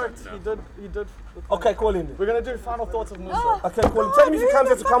end. worked. He did. The thing. Okay, call in. We're gonna do final thoughts of Musa. Oh, Okay, call in. God, Tell him if he who comes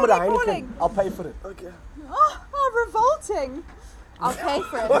the here to come with a fuck are you Heineken, calling? I'll pay for it. Okay. Oh, revolting. I'll pay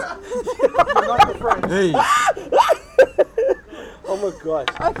for it. Hey. Oh my god.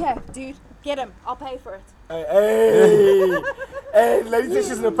 Okay, dude, get him. I'll pay for it. Hey, lady says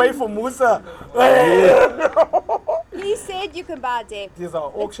she's gonna pay for Musa. Hey. He said you can buy debt. There's an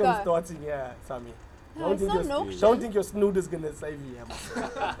auction go. starting here, Sammy. No, it's not an auction. Don't think your snood is gonna save you. Yeah,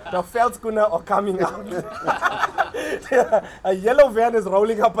 the Feldskuna are coming out. A yellow van is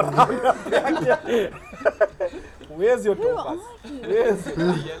rolling up around. Where's your Who topaz? are you? Where's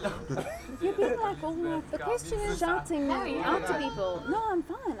You're being like all like The question is, shouting out to people. No, I'm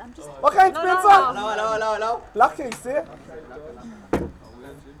fine. I'm just. Okay, Spencer. no. Lucky, see?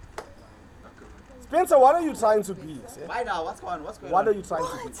 Spencer, what are you trying to be? See? Why now? What's going on? What are you trying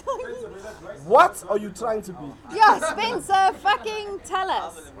to be? What are you trying to be? Yeah, Spencer, fucking tell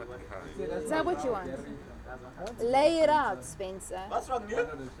us. Is that what you want? Lay it out, Spencer. What's wrong with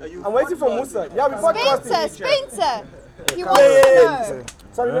you? I'm waiting for Musa. Yeah, we podcasting. Spencer! He wants to know.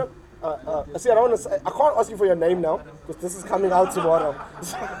 Sorry, no. See, I don't want to say, I can't ask you for your name now because this is coming out tomorrow.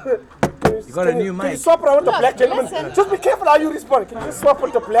 You got a new Can you mic. swap around with the Look, black gentleman? listen. Just be careful how you respond. Can you just swap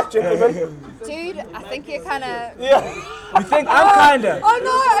with the black gentleman? Dude, I think you're kind of. Yeah. You think I'm kinda? Oh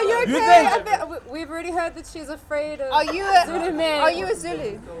no, are you okay? You think- We've already heard that she's afraid of Are you a Zulu men. Are you a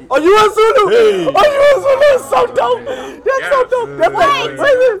Zulu? Are you a Zulu? Are you a Zulu? So dope. That's so dope. That's like,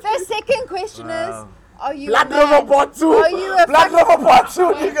 wait. The second question is, are you Black a man? River Part 2. Are you a Black fuck- River Part 2,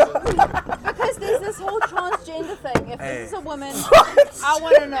 nigga. Because there's this whole transgender thing. If this is a woman, I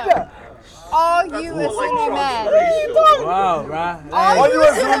want to know. Are you a Zulu man? Wow, bruh. Are you a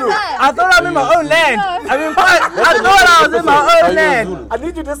Zulu Zulu? man? I thought I'm in my own land. No. I mean, I thought I was in my own land. I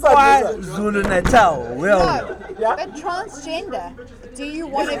need you this side. Why this side. Zulu Natal? Well, No, Yeah? but transgender. Do you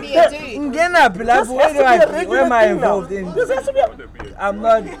want to be a dude? Ngena, like, where am I involved in? This has to be a... I'm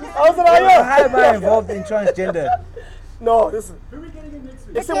not. How's it out How am I involved in transgender? No, listen.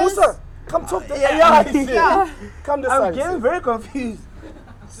 It's a Because- Musa. Come talk to Yeah. Come this I'm side. getting very confused.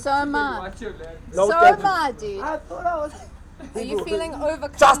 So am I. No, So thank am you. I, dude. I thought I was. Are you feeling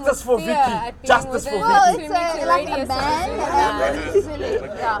overcome Justice with for fear Vicky. at being Justice for within Well, the it's 2 meter like a radius of man Zulu and man? a Zulu.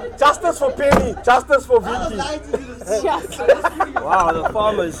 Yeah. Justice for Penny. Justice for Vicky. Wow, the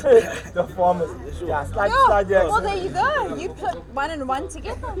farmers. The farmers. Yeah, slide, slide, Yeah. yes. Well, there you go. You put 1 and 1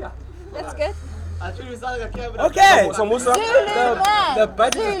 together. That's good. Okay. So Musa, Zulu man. the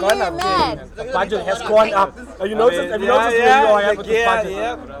budget has Zulu gone up, man. the budget has gone up. Have you noticed? Have you noticed where you are at with this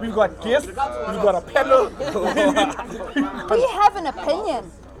budget? We've got guests. We've got a panel. We have an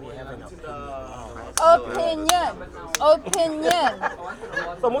opinion. Opinion.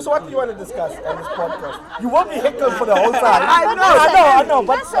 So, Musa, what do you want to discuss on this podcast? You won't be heckled for the whole time. I know.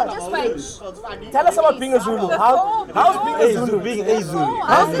 But Listen, just wait. tell us about being a Zulu. How's being a Zulu? Being a Zulu.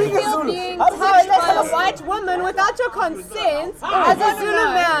 How does being it a feel Zulu? being How touched does by a white woman without your consent as a Zulu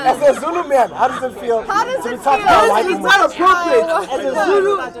man? As a Zulu man, how does it feel How does to it be touched feel? by a white It's woman? not appropriate. Oh, As a no.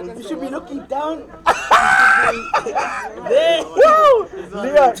 Zulu, you should be looking down. Woo!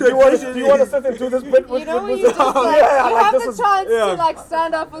 Leah, do you want to sit and do this bit with You know when you Musa? just like, Yeah, you like have this the is- chance yeah. to like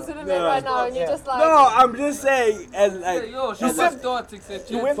stand up for Zulu men right now and you're just like, No, I'm just saying, as like, Yo, You said-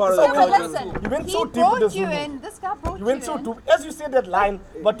 You went For so the But deep. listen, You went he so deep with the brought you Zulu. in. This guy brought You went you so in. deep. As you said that line,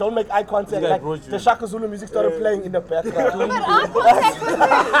 but don't make eye contact. guy Like brought you the in. Shaka Zulu music started playing in the background. But eye contact with me.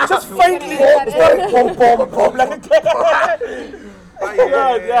 Just faintly, it started boom, boom, boom, like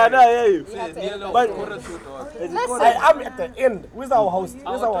yeah, no, I hear you. Listen. I'm at the end. Where's our host?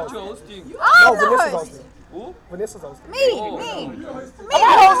 Where's our host? No, I'm the Vanessa's host. hosting. Who? Vanessa's hosting. Me.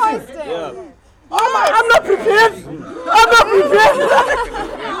 I'm not prepared.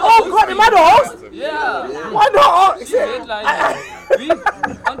 Oh God, am I the host? Yeah. Why not?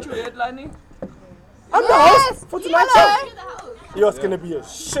 Headlining. Aren't you headlining? I'm the Yes. host for tonight's show. Yo, it's gonna be a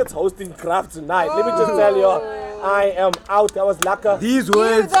shit hosting craft tonight. Let me just tell you, I am out. That was Laka. These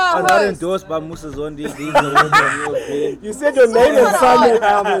words the are not host. endorsed by Musa Zondi. These are words from your opinion. You said your name and son, and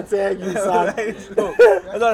I'm gonna tell you, son. That's not